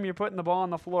anytime you're putting the ball on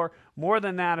the floor, more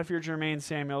than that, if you're Jermaine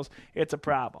Samuels, it's a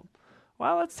problem.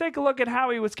 Well, let's take a look at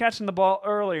how he was catching the ball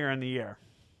earlier in the year.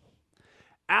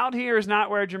 Out here is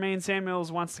not where Jermaine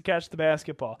Samuels wants to catch the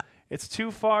basketball. It's too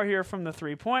far here from the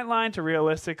three-point line to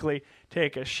realistically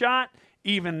take a shot.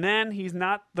 Even then, he's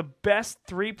not the best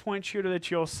three-point shooter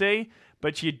that you'll see,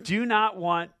 but you do not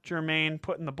want Jermaine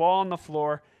putting the ball on the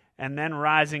floor and then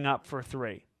rising up for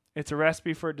 3. it's a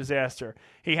recipe for disaster.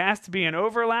 He has to be an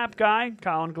overlap guy.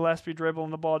 Colin Gillespie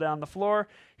dribbling the ball down the floor.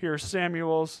 Here's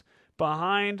Samuels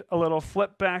behind, a little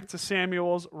flip back to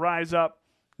Samuels, rise up,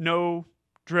 no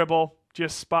dribble,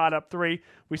 just spot up three.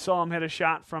 We saw him hit a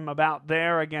shot from about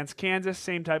there against Kansas.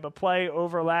 Same type of play,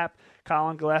 overlap.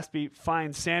 Colin Gillespie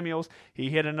finds Samuels. He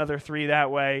hit another three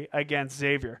that way against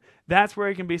Xavier. That's where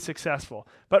he can be successful.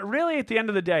 But really, at the end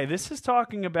of the day, this is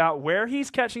talking about where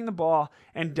he's catching the ball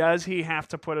and does he have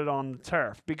to put it on the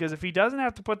turf. Because if he doesn't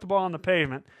have to put the ball on the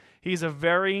pavement, he's a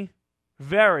very,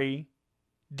 very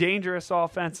dangerous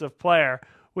offensive player,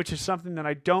 which is something that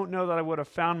I don't know that I would have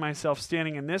found myself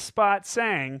standing in this spot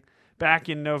saying back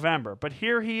in November. But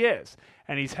here he is,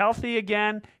 and he's healthy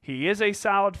again. He is a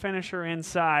solid finisher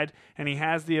inside, and he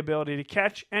has the ability to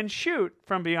catch and shoot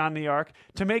from beyond the arc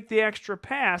to make the extra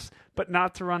pass, but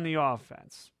not to run the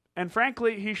offense. And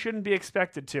frankly, he shouldn't be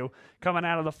expected to coming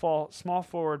out of the small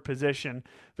forward position.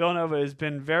 Villanova has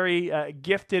been very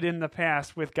gifted in the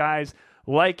past with guys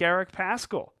like Eric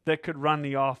Paschal that could run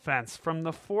the offense from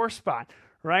the 4 spot,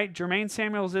 right? Jermaine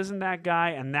Samuels isn't that guy,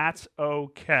 and that's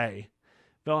okay.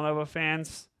 Villanova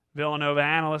fans, Villanova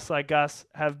analysts like us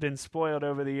have been spoiled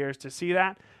over the years to see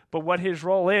that. But what his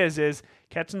role is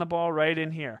catching the ball right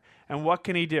in here. And what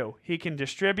can he do? He can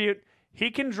distribute. He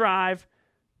can drive.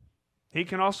 He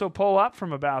can also pull up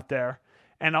from about there.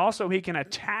 And also he can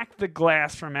attack the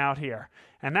glass from out here.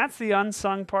 And that's the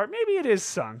unsung part. Maybe it is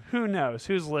sung. Who knows?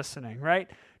 Who's listening, right?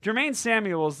 Jermaine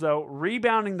Samuels, though,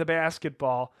 rebounding the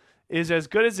basketball is as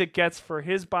good as it gets for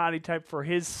his body type, for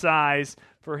his size,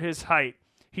 for his height.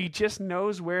 He just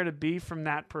knows where to be from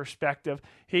that perspective.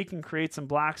 He can create some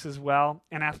blocks as well.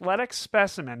 An athletic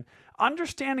specimen,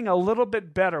 understanding a little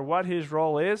bit better what his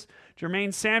role is.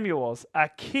 Jermaine Samuels, a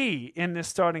key in this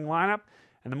starting lineup.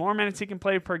 And the more minutes he can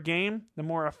play per game, the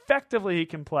more effectively he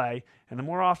can play, and the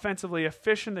more offensively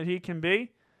efficient that he can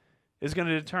be, is going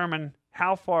to determine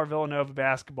how far Villanova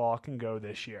basketball can go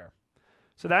this year.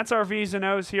 So that's our V's and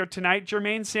O's here tonight.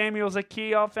 Jermaine Samuels, a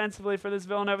key offensively for this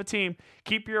Villanova team.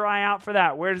 Keep your eye out for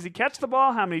that. Where does he catch the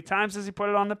ball? How many times does he put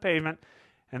it on the pavement?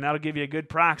 And that'll give you a good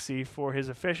proxy for his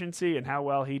efficiency and how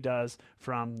well he does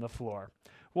from the floor.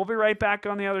 We'll be right back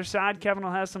on the other side. Kevin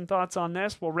will have some thoughts on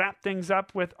this. We'll wrap things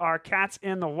up with our Cats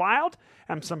in the Wild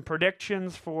and some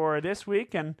predictions for this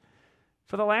week and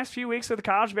for the last few weeks of the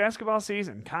college basketball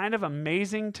season. Kind of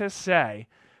amazing to say,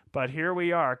 but here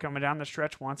we are coming down the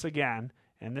stretch once again.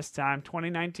 And this time,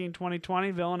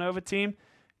 2019-2020 Villanova team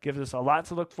gives us a lot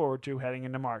to look forward to heading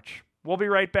into March. We'll be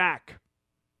right back.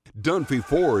 Dunphy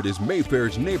Ford is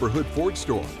Mayfair's neighborhood Ford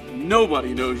store.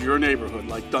 Nobody knows your neighborhood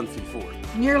like Dunphy Ford.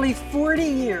 Nearly 40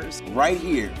 years. Right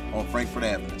here on Frankfurt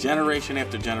Avenue. Generation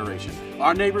after generation,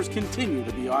 our neighbors continue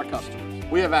to be our customers.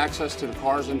 We have access to the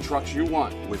cars and trucks you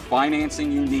want with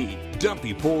financing you need.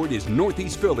 Dunphy Ford is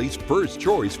Northeast Philly's first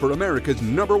choice for America's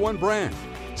 #1 brand.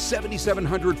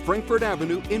 7700 Frankfurt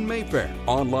Avenue in Mayfair.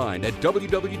 Online at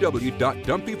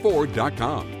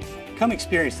www.dunphyford.com. Come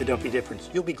experience the Dumpy difference.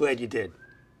 You'll be glad you did.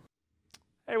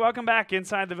 Hey, welcome back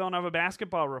inside the Villanova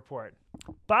Basketball Report.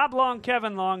 Bob Long,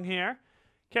 Kevin Long here.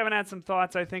 Kevin had some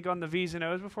thoughts, I think, on the V's and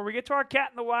O's before we get to our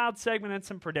Cat in the Wild segment and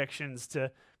some predictions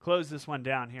to close this one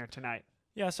down here tonight.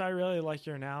 Yes, I really like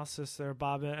your analysis there,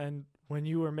 Bob. And when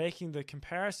you were making the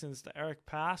comparisons to Eric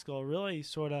Paschal, it really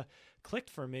sort of clicked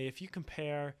for me. If you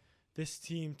compare this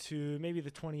team to maybe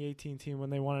the 2018 team when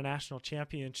they won a national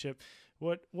championship,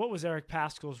 what was Eric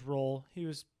Paschal's role? He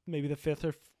was maybe the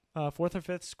fourth or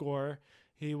fifth scorer.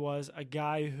 He was a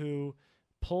guy who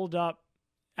pulled up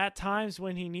at times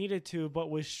when he needed to, but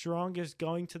was strongest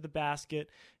going to the basket.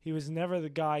 He was never the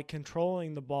guy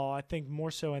controlling the ball. I think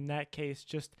more so in that case,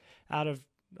 just out of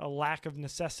a lack of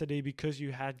necessity, because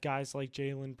you had guys like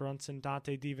Jalen Brunson,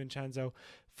 Dante DiVincenzo,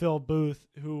 Phil Booth,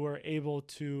 who were able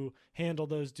to handle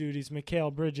those duties,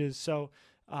 Mikal Bridges. So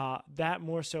that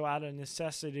more so out of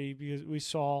necessity, because we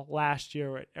saw last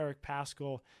year at Eric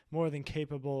Paschal more than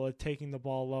capable of taking the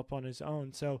ball up on his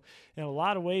own. So in a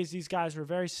lot of ways, these guys were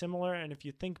very similar. And if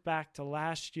you think back to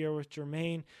last year with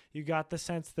Jermaine, you got the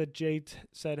sense that Jay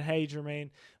said, hey,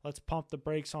 Jermaine, let's pump the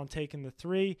brakes on taking the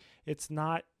three. It's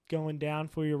not going down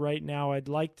for you right now. I'd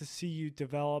like to see you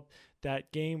develop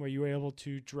that game where you were able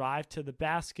to drive to the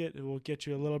basket. It will get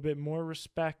you a little bit more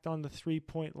respect on the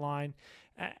three-point line.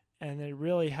 And it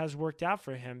really has worked out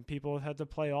for him. People have had to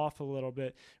play off a little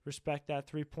bit, respect that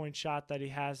three-point shot that he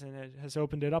has, and it has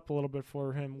opened it up a little bit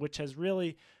for him, which has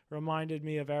really reminded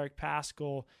me of Eric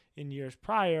Paschal in years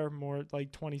prior, more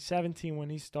like 2017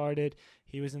 when he started.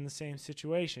 He was in the same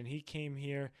situation. He came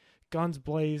here, guns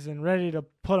blazing, ready to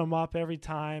put him up every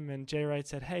time, and Jay Wright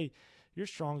said, hey, you're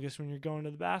strongest when you're going to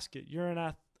the basket. You're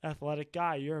an athletic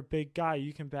guy. You're a big guy.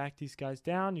 You can back these guys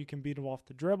down. You can beat them off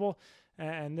the dribble.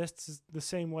 And this is the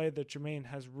same way that Jermaine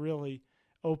has really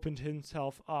opened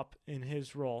himself up in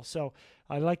his role. So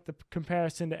I like the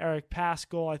comparison to Eric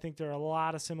Paschal. I think there are a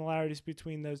lot of similarities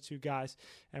between those two guys,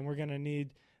 and we're going to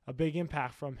need a big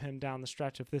impact from him down the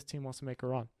stretch if this team wants to make a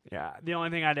run. Yeah, the only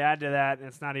thing I'd add to that, and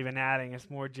it's not even adding, it's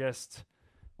more just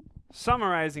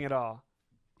summarizing it all.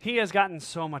 He has gotten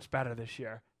so much better this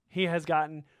year. He has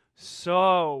gotten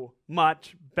so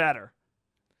much better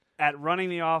at running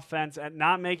the offense, at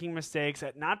not making mistakes,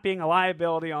 at not being a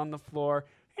liability on the floor.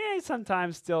 He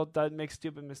sometimes still does make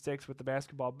stupid mistakes with the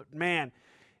basketball, but man,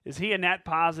 is he a net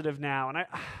positive now. And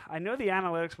I know the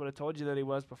analytics would have told you that he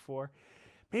was before.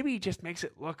 Maybe he just makes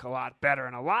it look a lot better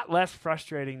and a lot less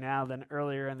frustrating now than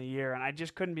earlier in the year, and I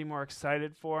just couldn't be more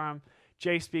excited for him.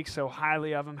 Jay speaks so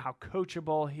highly of him, how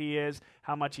coachable he is,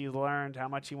 how much he learned, how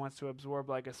much he wants to absorb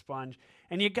like a sponge.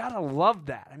 And you got to love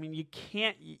that. I mean, you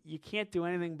can't do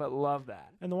anything but love that.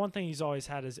 And the one thing he's always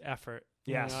had is effort.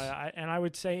 Yes. And I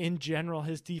would say in general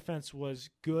his defense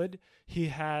was good. He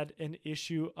had an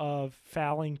issue of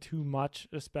fouling too much,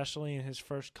 especially in his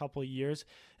first couple of years.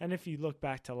 And if you look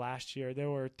back to last year,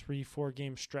 there were 3-4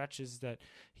 game stretches that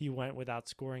he went without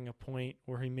scoring a point,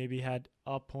 or he maybe had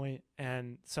a point.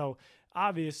 And so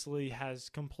obviously has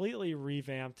completely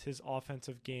revamped his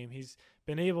offensive game. He's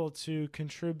been able to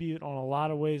contribute on a lot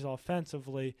of ways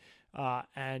offensively,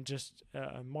 and just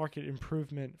a market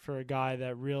improvement for a guy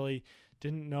that really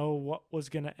didn't know what was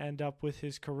going to end up with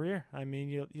his career. I mean,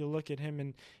 you look at him,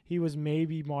 and he was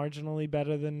maybe marginally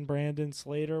better than Brandon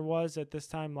Slater was at this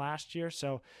time last year.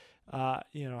 So,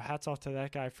 hats off to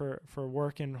that guy for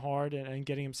working hard and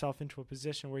getting himself into a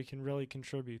position where he can really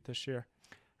contribute this year.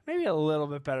 Maybe a little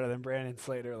bit better than Brandon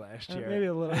Slater last year. Maybe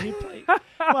a little. He played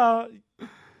well,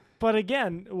 but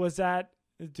again, was that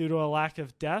due to a lack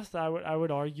of depth? I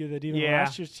would argue that even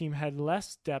last year's team had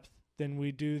less depth than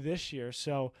we do this year.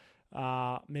 So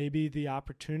maybe the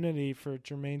opportunity for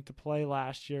Jermaine to play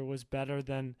last year was better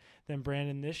than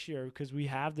Brandon this year, because we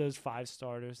have those 5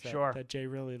 starters that Jay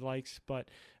really likes. But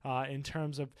in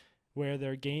terms of where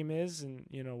their game is and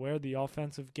where the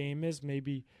offensive game is,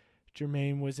 maybe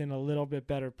Jermaine was in a little bit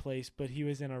better place, but he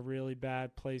was in a really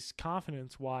bad place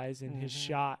confidence-wise in his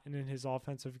shot and in his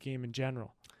offensive game in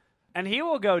general. And he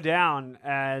will go down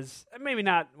as maybe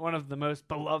not one of the most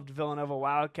beloved Villanova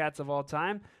Wildcats of all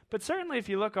time, but certainly if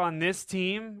you look on this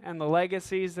team and the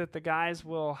legacies that the guys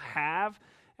will have,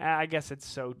 I guess it's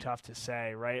so tough to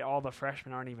say, right? All the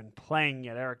freshmen aren't even playing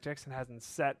yet. Eric Dixon hasn't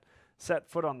set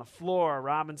foot on the floor.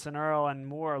 Robinson Earl and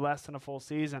Moore less than a full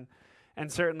season. And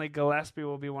certainly Gillespie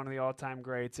will be one of the all-time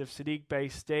greats. If Sadiq Bey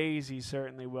stays, he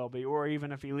certainly will be. Or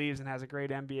even if he leaves and has a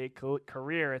great NBA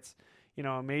career, it's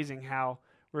amazing how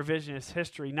revisionist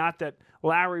history. Not that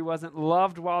Lowry wasn't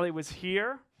loved while he was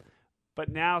here, but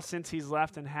now since he's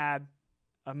left and had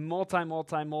a multi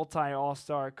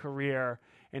all-star career,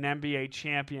 an NBA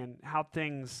champion,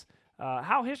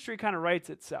 how history kind of writes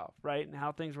itself, right? And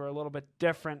how things were a little bit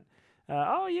different.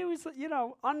 He was,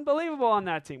 unbelievable on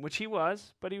that team, which he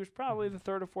was, but he was probably the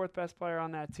 3rd or 4th best player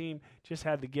on that team, just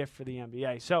had the gift for the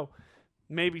NBA. So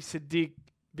maybe Sadiq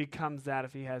becomes that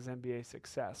if he has NBA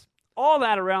success. All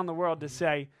that around the world to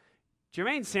say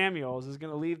Jermaine Samuels is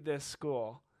going to leave this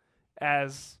school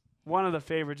as one of the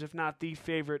favorites, if not the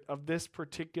favorite, of this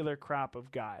particular crop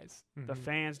of guys. The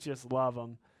fans just love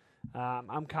him.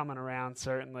 I'm coming around,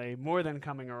 certainly, more than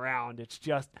coming around. It's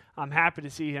just I'm happy to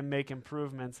see him make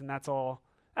improvements, and that's all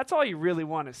you really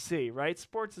want to see, right?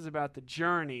 Sports is about the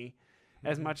journey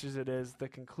as much as it is the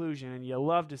conclusion, and you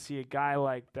love to see a guy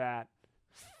like that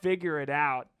figure it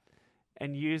out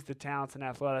and use the talents and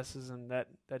athleticism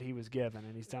that he was given,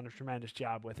 and he's done a tremendous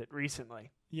job with it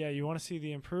recently. Yeah, you want to see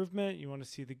the improvement, you want to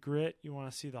see the grit, you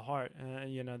want to see the heart.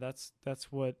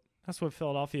 That's what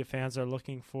Philadelphia fans are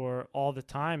looking for all the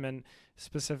time, and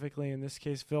specifically in this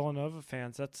case, Villanova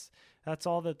fans. That's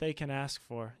all that they can ask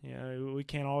for. We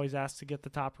can't always ask to get the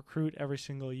top recruit every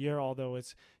single year, although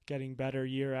it's getting better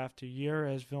year after year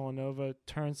as Villanova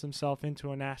turns himself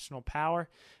into a national power.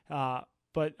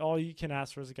 But all you can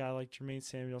ask for is a guy like Jermaine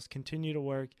Samuels. Continue to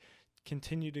work,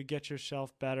 continue to get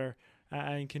yourself better,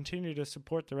 and continue to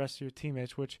support the rest of your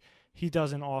teammates, which he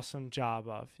does an awesome job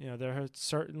of. There have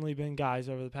certainly been guys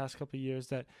over the past couple of years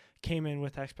that came in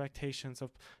with expectations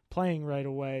of playing right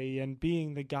away and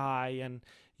being the guy, and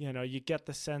you get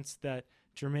the sense that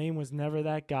Jermaine was never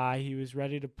that guy. He was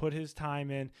ready to put his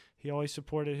time in. He always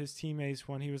supported his teammates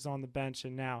when he was on the bench,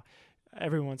 and now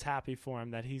everyone's happy for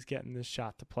him that he's getting this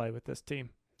shot to play with this team.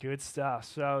 Good stuff.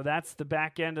 So that's the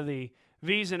back end of the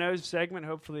V's and O's segment.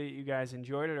 Hopefully you guys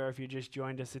enjoyed it, or if you just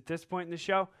joined us at this point in the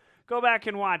show, go back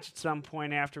and watch at some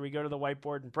point after we go to the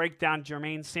whiteboard and break down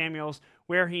Jermaine Samuels,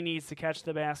 where he needs to catch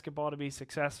the basketball to be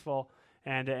successful,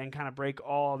 and kind of break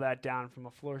all of that down from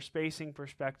a floor spacing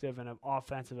perspective and an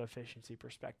offensive efficiency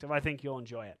perspective. I think you'll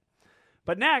enjoy it.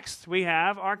 But next, we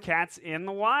have our Cats in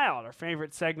the Wild, our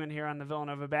favorite segment here on the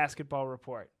Villanova Basketball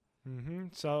Report.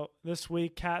 So this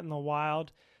week, Cat in the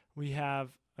Wild, we have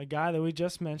a guy that we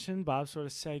just mentioned. Bob sort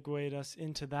of segued us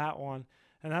into that one,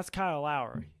 and that's Kyle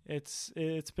Lowry. It's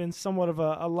been somewhat of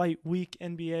a light week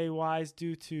NBA-wise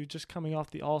due to just coming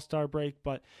off the All-Star break,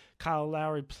 but Kyle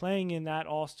Lowry playing in that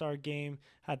All-Star game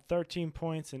had 13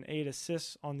 points and 8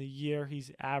 assists on the year.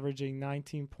 He's averaging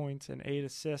 19 points and 8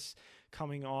 assists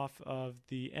coming off of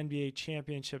the NBA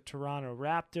championship Toronto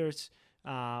Raptors.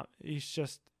 He's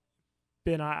just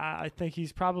been, I think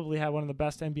he's probably had one of the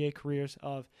best NBA careers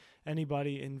of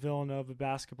anybody in Villanova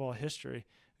basketball history.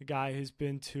 A guy who's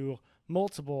been to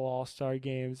multiple All-Star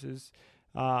games, is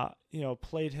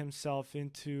played himself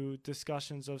into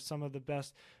discussions of some of the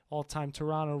best all-time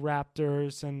Toronto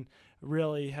Raptors, and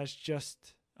really has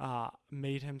just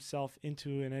made himself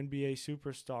into an NBA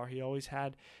superstar. He always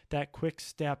had that quick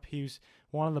step. He was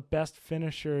one of the best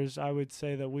finishers, I would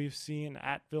say, that we've seen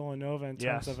at Villanova in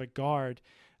terms of a guard.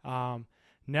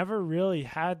 Never really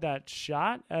had that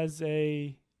shot as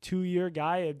a 2-year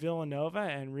guy at Villanova,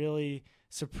 and really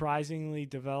surprisingly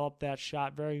developed that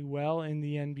shot very well in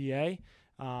the NBA,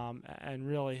 and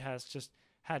really has just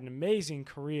had an amazing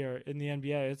career in the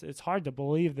NBA. It's hard to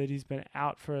believe that he's been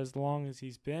out for as long as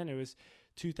he's been. It was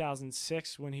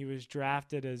 2006 when he was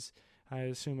drafted as, I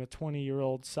assume, a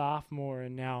 20-year-old sophomore,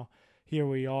 and now here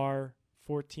we are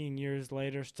 14 years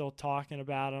later still talking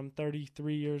about him,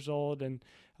 33 years old, and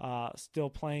still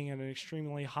playing at an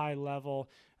extremely high level,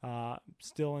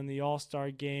 still in the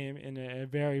All-Star game, in a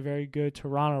very, very good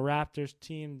Toronto Raptors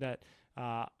team that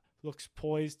looks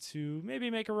poised to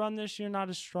maybe make a run this year. Not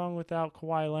as strong without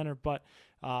Kawhi Leonard, but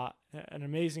an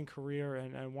amazing career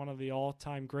and one of the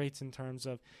all-time greats in terms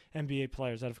of NBA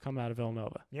players that have come out of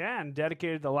Villanova. Yeah, and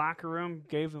dedicated the locker room,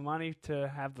 gave the money to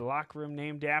have the locker room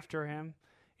named after him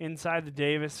inside the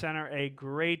Davis Center. A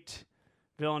great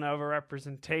Villanova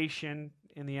representation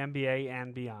in the NBA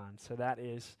and beyond. So that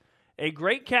is a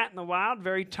great Cat in the Wild,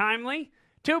 very timely.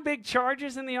 2 big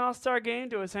charges in the All-Star game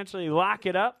to essentially lock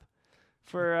it up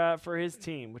for his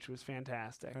team, which was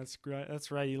fantastic. That's great.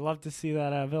 That's right. You love to see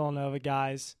that out of Villanova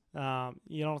guys.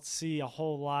 You don't see a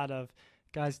whole lot of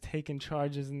guys taking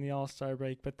charges in the All-Star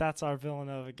break, but that's our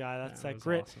Villanova guy. That's that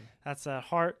grit. Awesome. That's that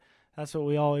heart. That's what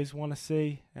we always want to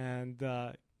see, and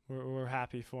we're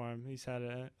happy for him. He's had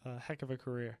a heck of a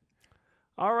career.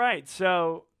 All right,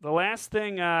 so the last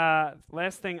thing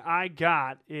I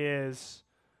got is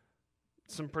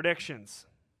some predictions.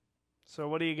 So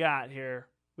what do you got here?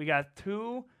 We got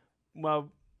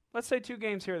let's say 2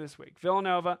 games here this week.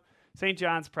 Villanova, St.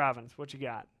 John's, Providence. What you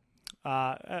got?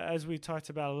 As we talked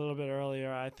about a little bit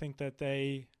earlier, I think that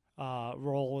they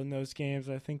roll in those games.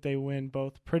 I think they win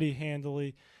both pretty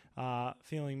handily,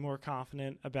 feeling more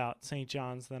confident about St.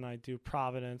 John's than I do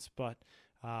Providence, but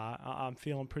I'm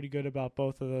feeling pretty good about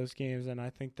both of those games, and I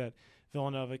think that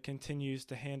Villanova continues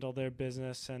to handle their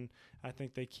business, and I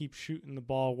think they keep shooting the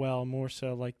ball well, more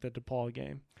so like the DePaul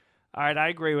game. All right, I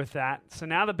agree with that. So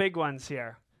now the big ones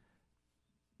here.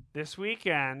 This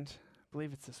weekend, I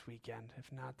believe it's this weekend,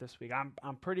 if not this week.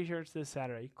 I'm pretty sure it's this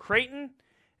Saturday. Creighton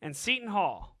and Seton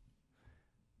Hall.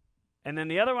 And then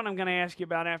the other one I'm going to ask you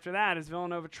about after that is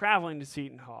Villanova traveling to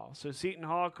Seton Hall. So Seton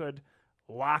Hall could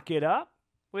lock it up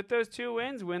with those 2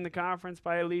 wins, win the conference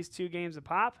by at least 2 games a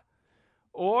pop,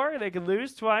 or they could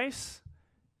lose twice,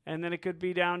 and then it could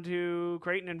be down to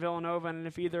Creighton and Villanova, and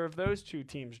if either of those 2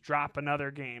 teams drop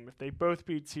another game, if they both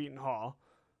beat Seton Hall,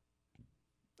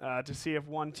 to see if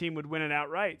one team would win it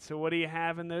outright. So what do you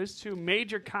have in those 2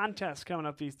 major contests coming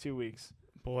up these 2 weeks?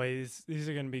 Boys, these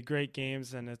are going to be great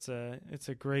games, and it's a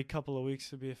great couple of weeks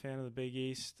to be a fan of the Big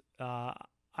East.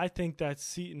 I think that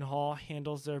Seton Hall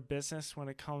handles their business when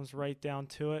it comes right down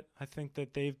to it. I think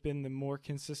that they've been the more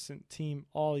consistent team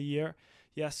all year.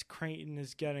 Yes, Creighton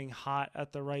is getting hot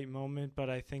at the right moment, but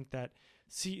I think that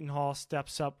Seton Hall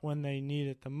steps up when they need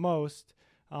it the most,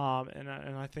 and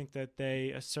I think that they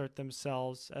assert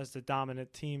themselves as the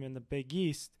dominant team in the Big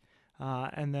East.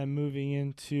 And then moving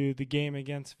into the game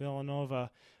against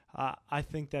Villanova, I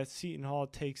think that Seton Hall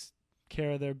takes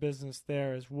care of their business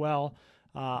there as well.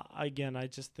 Again, I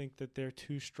just think that they're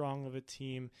too strong of a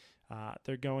team.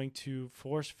 They're going to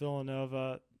force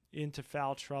Villanova into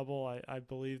foul trouble. I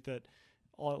believe that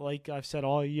like I've said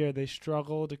all year, they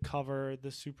struggle to cover the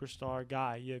superstar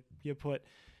guy. You put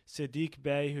Sadiq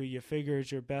Bey, who you figure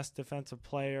is your best defensive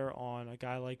player, on a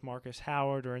guy like Marcus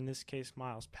Howard, or in this case,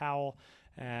 Miles Powell,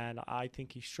 and I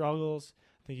think he struggles.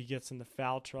 I think he gets into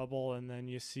foul trouble, and then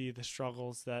you see the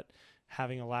struggles that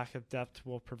having a lack of depth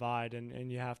will provide,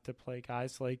 and you have to play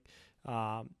guys like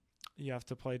you have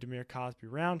to play Demir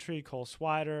Cosby-Roundtree, Cole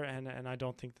Swider, and I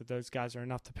don't think that those guys are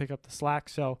enough to pick up the slack.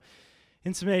 So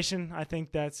in summation, I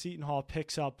think that Seton Hall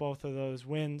picks up both of those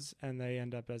wins, and they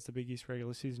end up as the Big East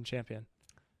regular season champion.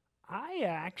 I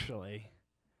actually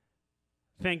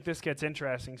think this gets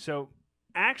interesting. So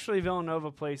actually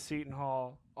Villanova plays Seton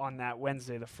Hall on that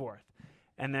Wednesday the 4th,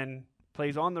 and then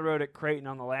plays on the road at Creighton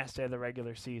on the last day of the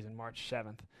regular season, March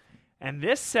 7th. And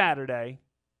this Saturday,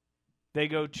 they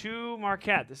go to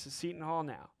Marquette. This is Seton Hall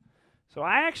now. So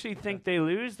I actually think they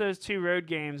lose those 2 road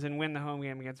games and win the home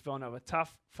game against Villanova.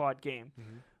 Tough-fought game.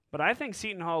 Mm-hmm. But I think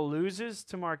Seton Hall loses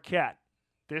to Marquette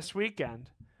this weekend,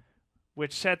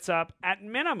 which sets up, at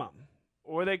minimum,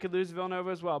 or they could lose to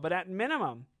Villanova as well, but at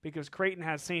minimum, because Creighton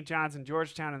has St. John's and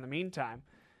Georgetown in the meantime,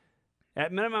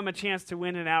 at minimum a chance to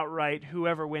win it outright,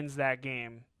 whoever wins that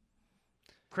game.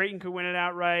 Creighton could win it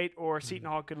outright, or Seton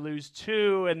Hall could lose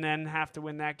 2 and then have to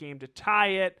win that game to tie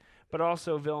it. But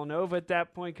also Villanova at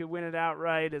that point could win it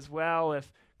outright as well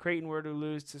if Creighton were to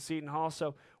lose to Seton Hall.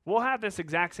 So we'll have this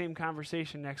exact same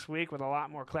conversation next week with a lot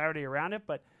more clarity around it.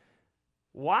 But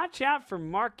watch out for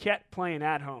Marquette playing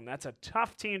at home. That's a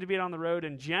tough team to beat on the road.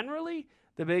 And generally,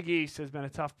 the Big East has been a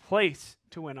tough place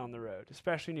to win on the road,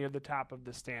 especially near the top of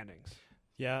the standings.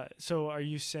 Yeah, so are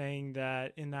you saying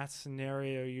that in that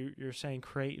scenario, you're saying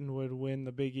Creighton would win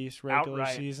the Big East regular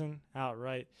season?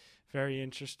 Outright. Very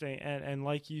interesting. And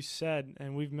like you said,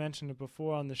 and we've mentioned it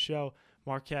before on the show,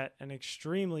 Marquette, an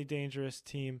extremely dangerous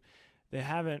team. They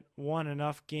haven't won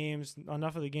enough of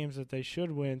the games that they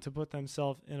should win to put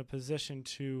themselves in a position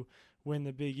to win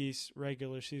the Big East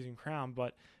regular season crown.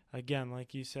 But again,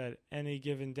 like you said, any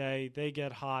given day, they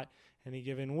get hot. Any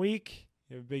given week,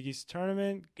 you have a Big East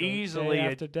tournament. Easily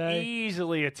a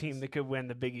team It's that could win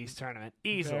the Big East tournament.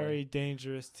 Easily. Very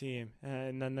dangerous team.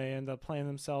 And then they end up playing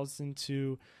themselves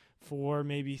into 4,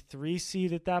 maybe 3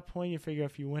 seed at that point. You figure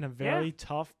if you win a very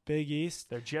tough Big East.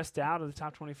 They're just out of the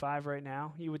top 25 right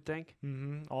now, you would think.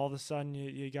 Mm-hmm. All of a sudden,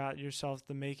 you got yourself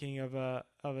the making of a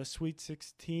Sweet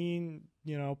 16,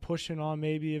 pushing on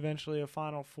maybe eventually a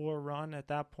Final Four run at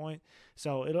that point.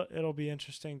 So it'll be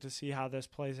interesting to see how this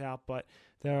plays out. But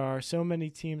there are so many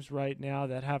teams right now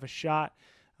that have a shot.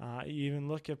 You even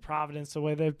look at Providence, the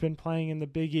way they've been playing in the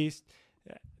Big East.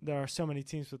 There are so many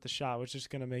teams with the shot, which is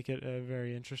going to make it a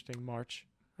very interesting March.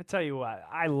 I tell you what,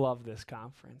 I love this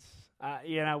conference.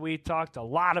 We talked a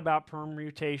lot about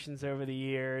permutations over the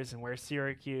years and where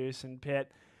Syracuse and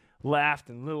Pitt left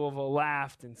and Louisville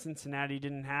left and Cincinnati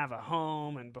didn't have a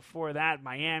home. And before that,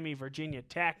 Miami, Virginia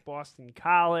Tech, Boston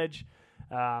College.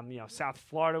 South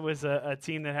Florida was a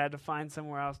team that had to find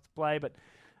somewhere else to play. But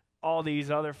all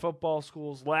these other football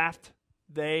schools left.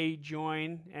 They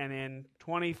joined, and in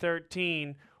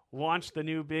 2013 launched the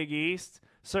new Big East.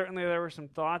 Certainly there were some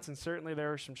thoughts, and certainly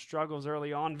there were some struggles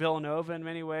early on. Villanova, in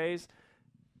many ways,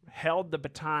 held the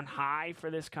baton high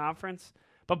for this conference.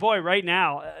 But, boy, right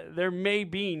now, there may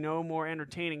be no more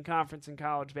entertaining conference in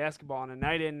college basketball on a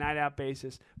night-in, night-out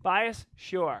basis. Bias?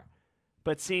 Sure.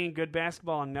 But seeing good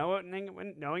basketball and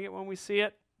knowing it when we see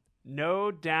it, no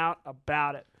doubt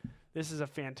about it. This is a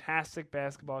fantastic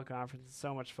basketball conference. It's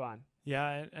so much fun.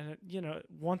 Yeah, and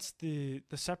once the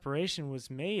separation was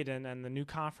made and the new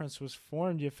conference was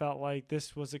formed, you felt like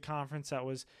this was a conference that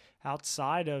was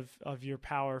outside of your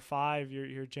Power 5,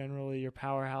 your generally your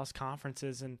powerhouse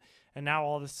conferences, and now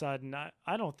all of a sudden,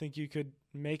 I don't think you could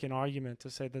make an argument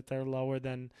to say that they're lower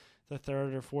than the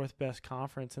 3rd or 4th best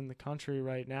conference in the country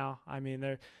right now. I mean,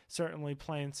 they're certainly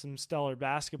playing some stellar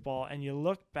basketball, and you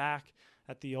look back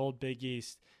at the old Big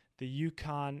East, the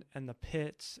UConn and the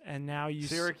Pitts, and now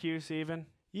Syracuse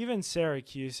even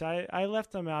Syracuse. I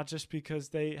left them out just because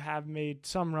they have made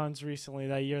some runs recently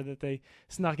that year that they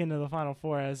snuck into the Final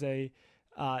Four as a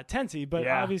 10 seed, but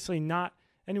obviously not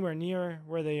anywhere near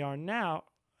where they are now.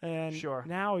 And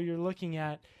now you're looking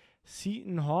at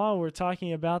Seton Hall. We're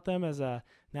talking about them as a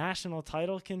national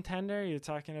title contender. You're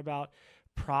talking about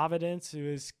Providence, who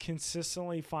is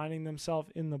consistently finding themselves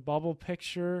in the bubble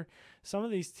picture. Some of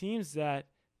these teams that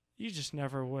you just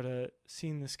never would have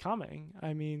seen this coming.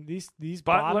 I mean, these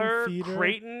Butler, bottom feeder,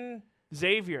 Creighton,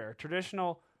 Xavier,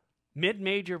 traditional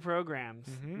mid-major programs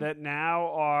that now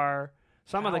are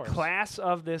some of the powers. class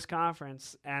of this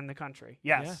conference and the country.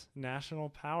 Yes. Yeah, national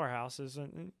powerhouses.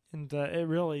 And it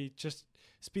really just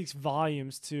speaks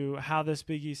volumes to how this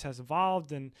Big East has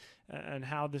evolved and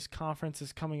how this conference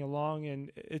is coming along.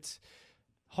 And it's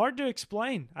hard to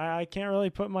explain. I can't really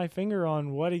put my finger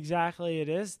on what exactly it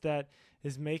is that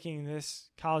is making this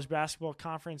college basketball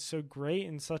conference so great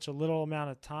in such a little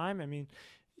amount of time. I mean,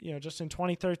 just in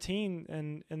 2013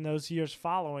 and in those years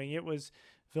following, it was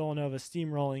Villanova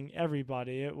steamrolling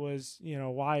everybody. It was,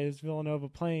 why is Villanova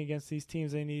playing against these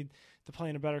teams? They need to play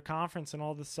in a better conference. And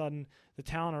all of a sudden, the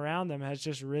talent around them has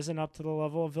just risen up to the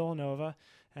level of Villanova.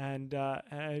 And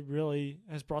it really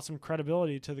has brought some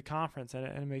credibility to the conference, and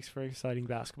it makes for exciting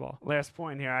basketball. Last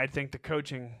point here, I think the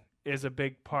coaching is a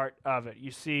big part of it.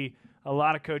 You see a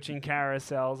lot of coaching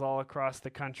carousels all across the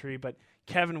country, but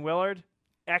Kevin Willard,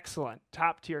 excellent,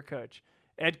 top-tier coach.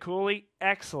 Ed Cooley,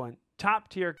 excellent,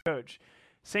 top-tier coach.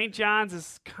 St. John's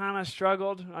has kind of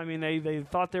struggled. I mean, they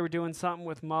thought they were doing something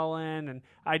with Mullen, and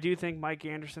I do think Mike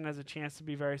Anderson has a chance to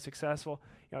be very successful.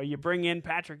 You bring in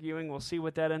Patrick Ewing, we'll see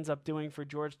what that ends up doing for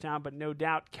Georgetown, but no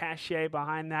doubt cachet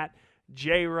behind that.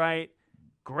 Jay Wright,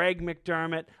 Greg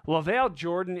McDermott. LaVale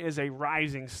Jordan is a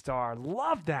rising star.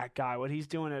 Love that guy, what he's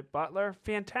doing at Butler.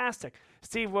 Fantastic.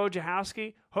 Steve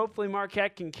Wojciechowski, hopefully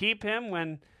Marquette can keep him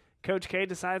when Coach K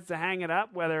decides to hang it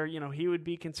up, whether he would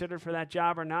be considered for that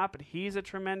job or not, but he's a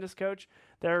tremendous coach.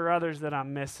 There are others that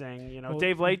I'm missing.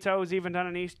 Dave Leto has even done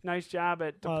a nice job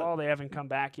at DePaul. They haven't come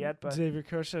back yet. But Xavier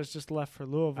Coach has just left for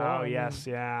Louisville. Oh, yes,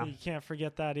 yeah. You can't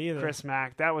forget that either. Chris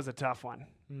Mack, that was a tough one.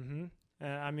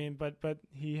 Mm-hmm. But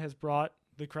he has brought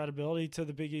the credibility to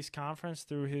the Big East Conference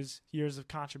through his years of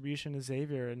contribution to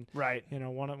Xavier, and right,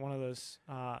 one of those.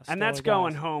 And that's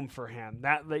going home for him.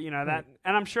 That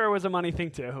and I'm sure it was a money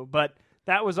thing too, but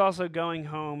that was also going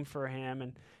home for him.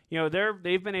 And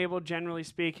they've been able, generally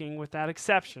speaking, with that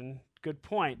exception, good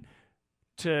point,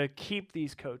 to keep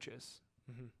these coaches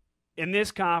in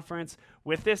this conference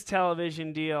with this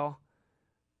television deal,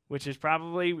 which is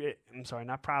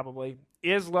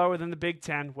is lower than the Big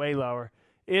Ten, way lower.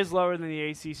 Is lower than the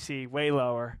ACC, way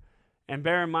lower. And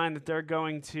bear in mind that they're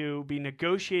going to be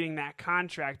negotiating that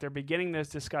contract. They're beginning those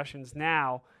discussions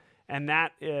now, and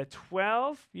that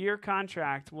 12-year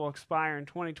contract will expire in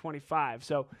 2025.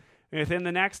 So within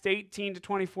the next 18 to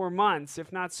 24 months,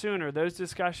 if not sooner, those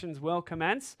discussions will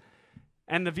commence.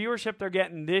 And the viewership they're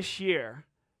getting this year,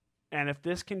 and if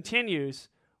this continues,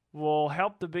 will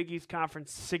help the Big East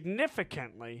Conference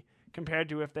significantly compared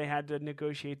to if they had to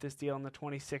negotiate this deal in the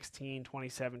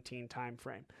 2016-2017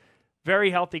 timeframe.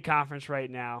 Very healthy conference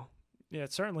right now. Yeah,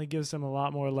 it certainly gives them a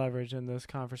lot more leverage in those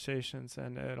conversations,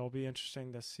 and it'll be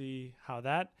interesting to see how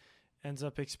that ends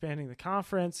up expanding the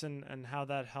conference and how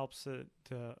that helps it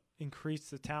to increase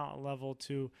the talent level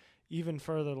to even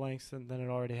further lengths than it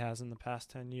already has in the past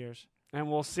 10 years.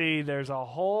 And we'll see there's a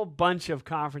whole bunch of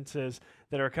conferences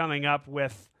that are coming up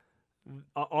with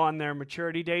on their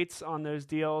maturity dates on those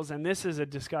deals, and this is a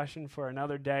discussion for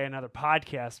another day, another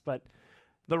podcast, but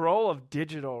the role of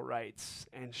digital rights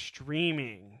and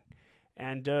streaming,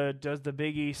 and does the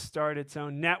Big East start its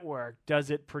own network? Does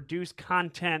it produce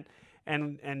content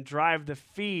and drive the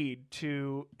feed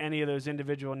to any of those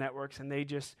individual networks, and they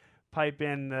just pipe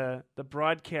in the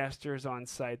broadcasters on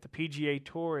site? The PGA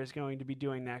Tour is going to be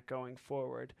doing that going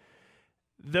forward.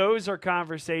 Those are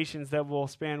conversations that will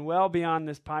span well beyond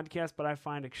this podcast, but I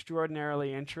find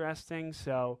extraordinarily interesting.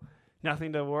 So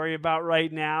nothing to worry about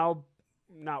right now,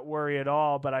 not worry at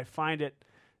all, but I find it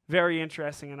very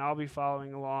interesting, and I'll be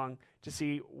following along to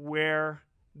see where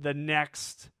the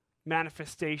next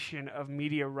manifestation of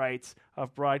media rights,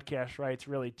 of broadcast rights,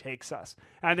 really takes us.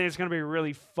 And I think it's going to be a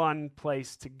really fun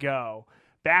place to go.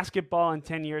 Basketball in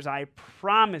 10 years, I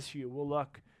promise you, will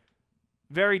look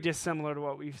very dissimilar to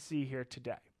what we see here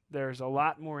today. There's a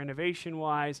lot more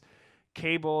innovation-wise.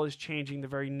 Cable is changing. The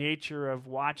very nature of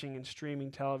watching and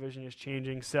streaming television is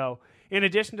changing. So in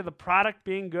addition to the product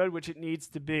being good, which it needs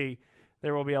to be,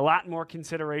 there will be a lot more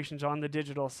considerations on the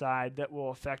digital side that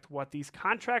will affect what these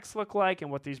contracts look like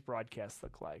and what these broadcasts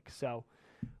look like. So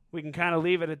we can kind of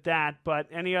leave it at that. But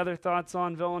any other thoughts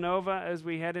on Villanova as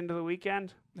we head into the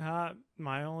weekend?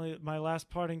 My last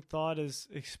parting thought is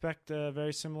expect a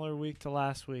very similar week to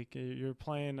last week. You're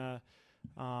playing a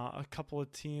couple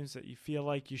of teams that you feel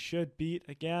like you should beat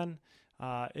again.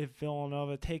 If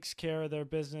Villanova takes care of their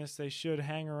business, they should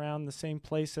hang around the same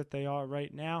place that they are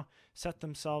right now, set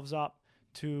themselves up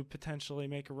to potentially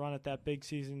make a run at that Big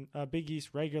East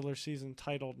regular season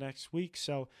title next week.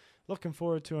 So looking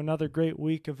forward to another great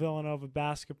week of Villanova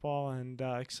basketball, and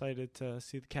excited to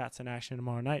see the Cats in action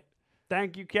tomorrow night.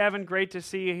 Thank you, Kevin. Great to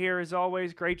see you here as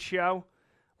always. Great show.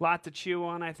 lot to chew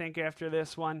on, I think, after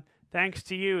this one. Thanks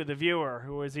to you, the viewer,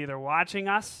 who is either watching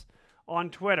us on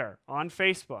Twitter, on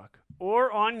Facebook,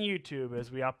 or on YouTube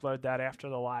as we upload that after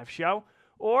the live show,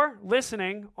 or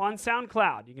listening on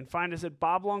SoundCloud. You can find us at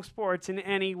Bob Long Sports in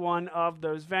any one of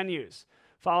those venues.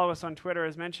 Follow us on Twitter,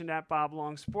 as mentioned, at Bob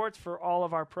Long Sports for all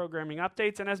of our programming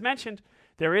updates. And as mentioned,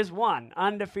 there is one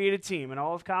undefeated team in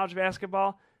all of college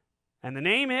basketball, and the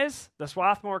name is the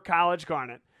Swarthmore College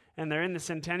Garnet. And they're in the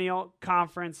Centennial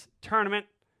Conference Tournament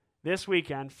this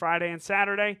weekend, Friday and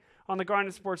Saturday, on the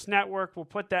Garnet Sports Network. We'll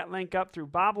put that link up through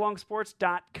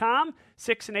boblongsports.com.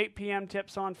 6 and 8 p.m.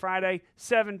 tips on Friday,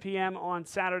 7 p.m. on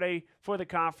Saturday for the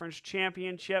conference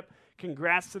championship.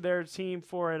 Congrats to their team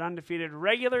for an undefeated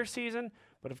regular season.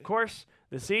 But, of course,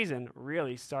 the season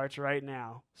really starts right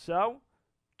now. So,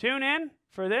 tune in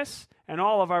for this and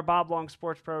all of our Bob Long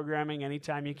Sports programming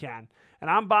anytime you can. And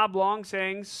I'm Bob Long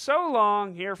saying so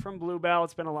long here from Bluebell.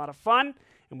 It's been a lot of fun,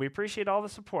 and we appreciate all the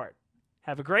support.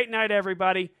 Have a great night,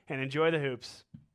 everybody, and enjoy the hoops.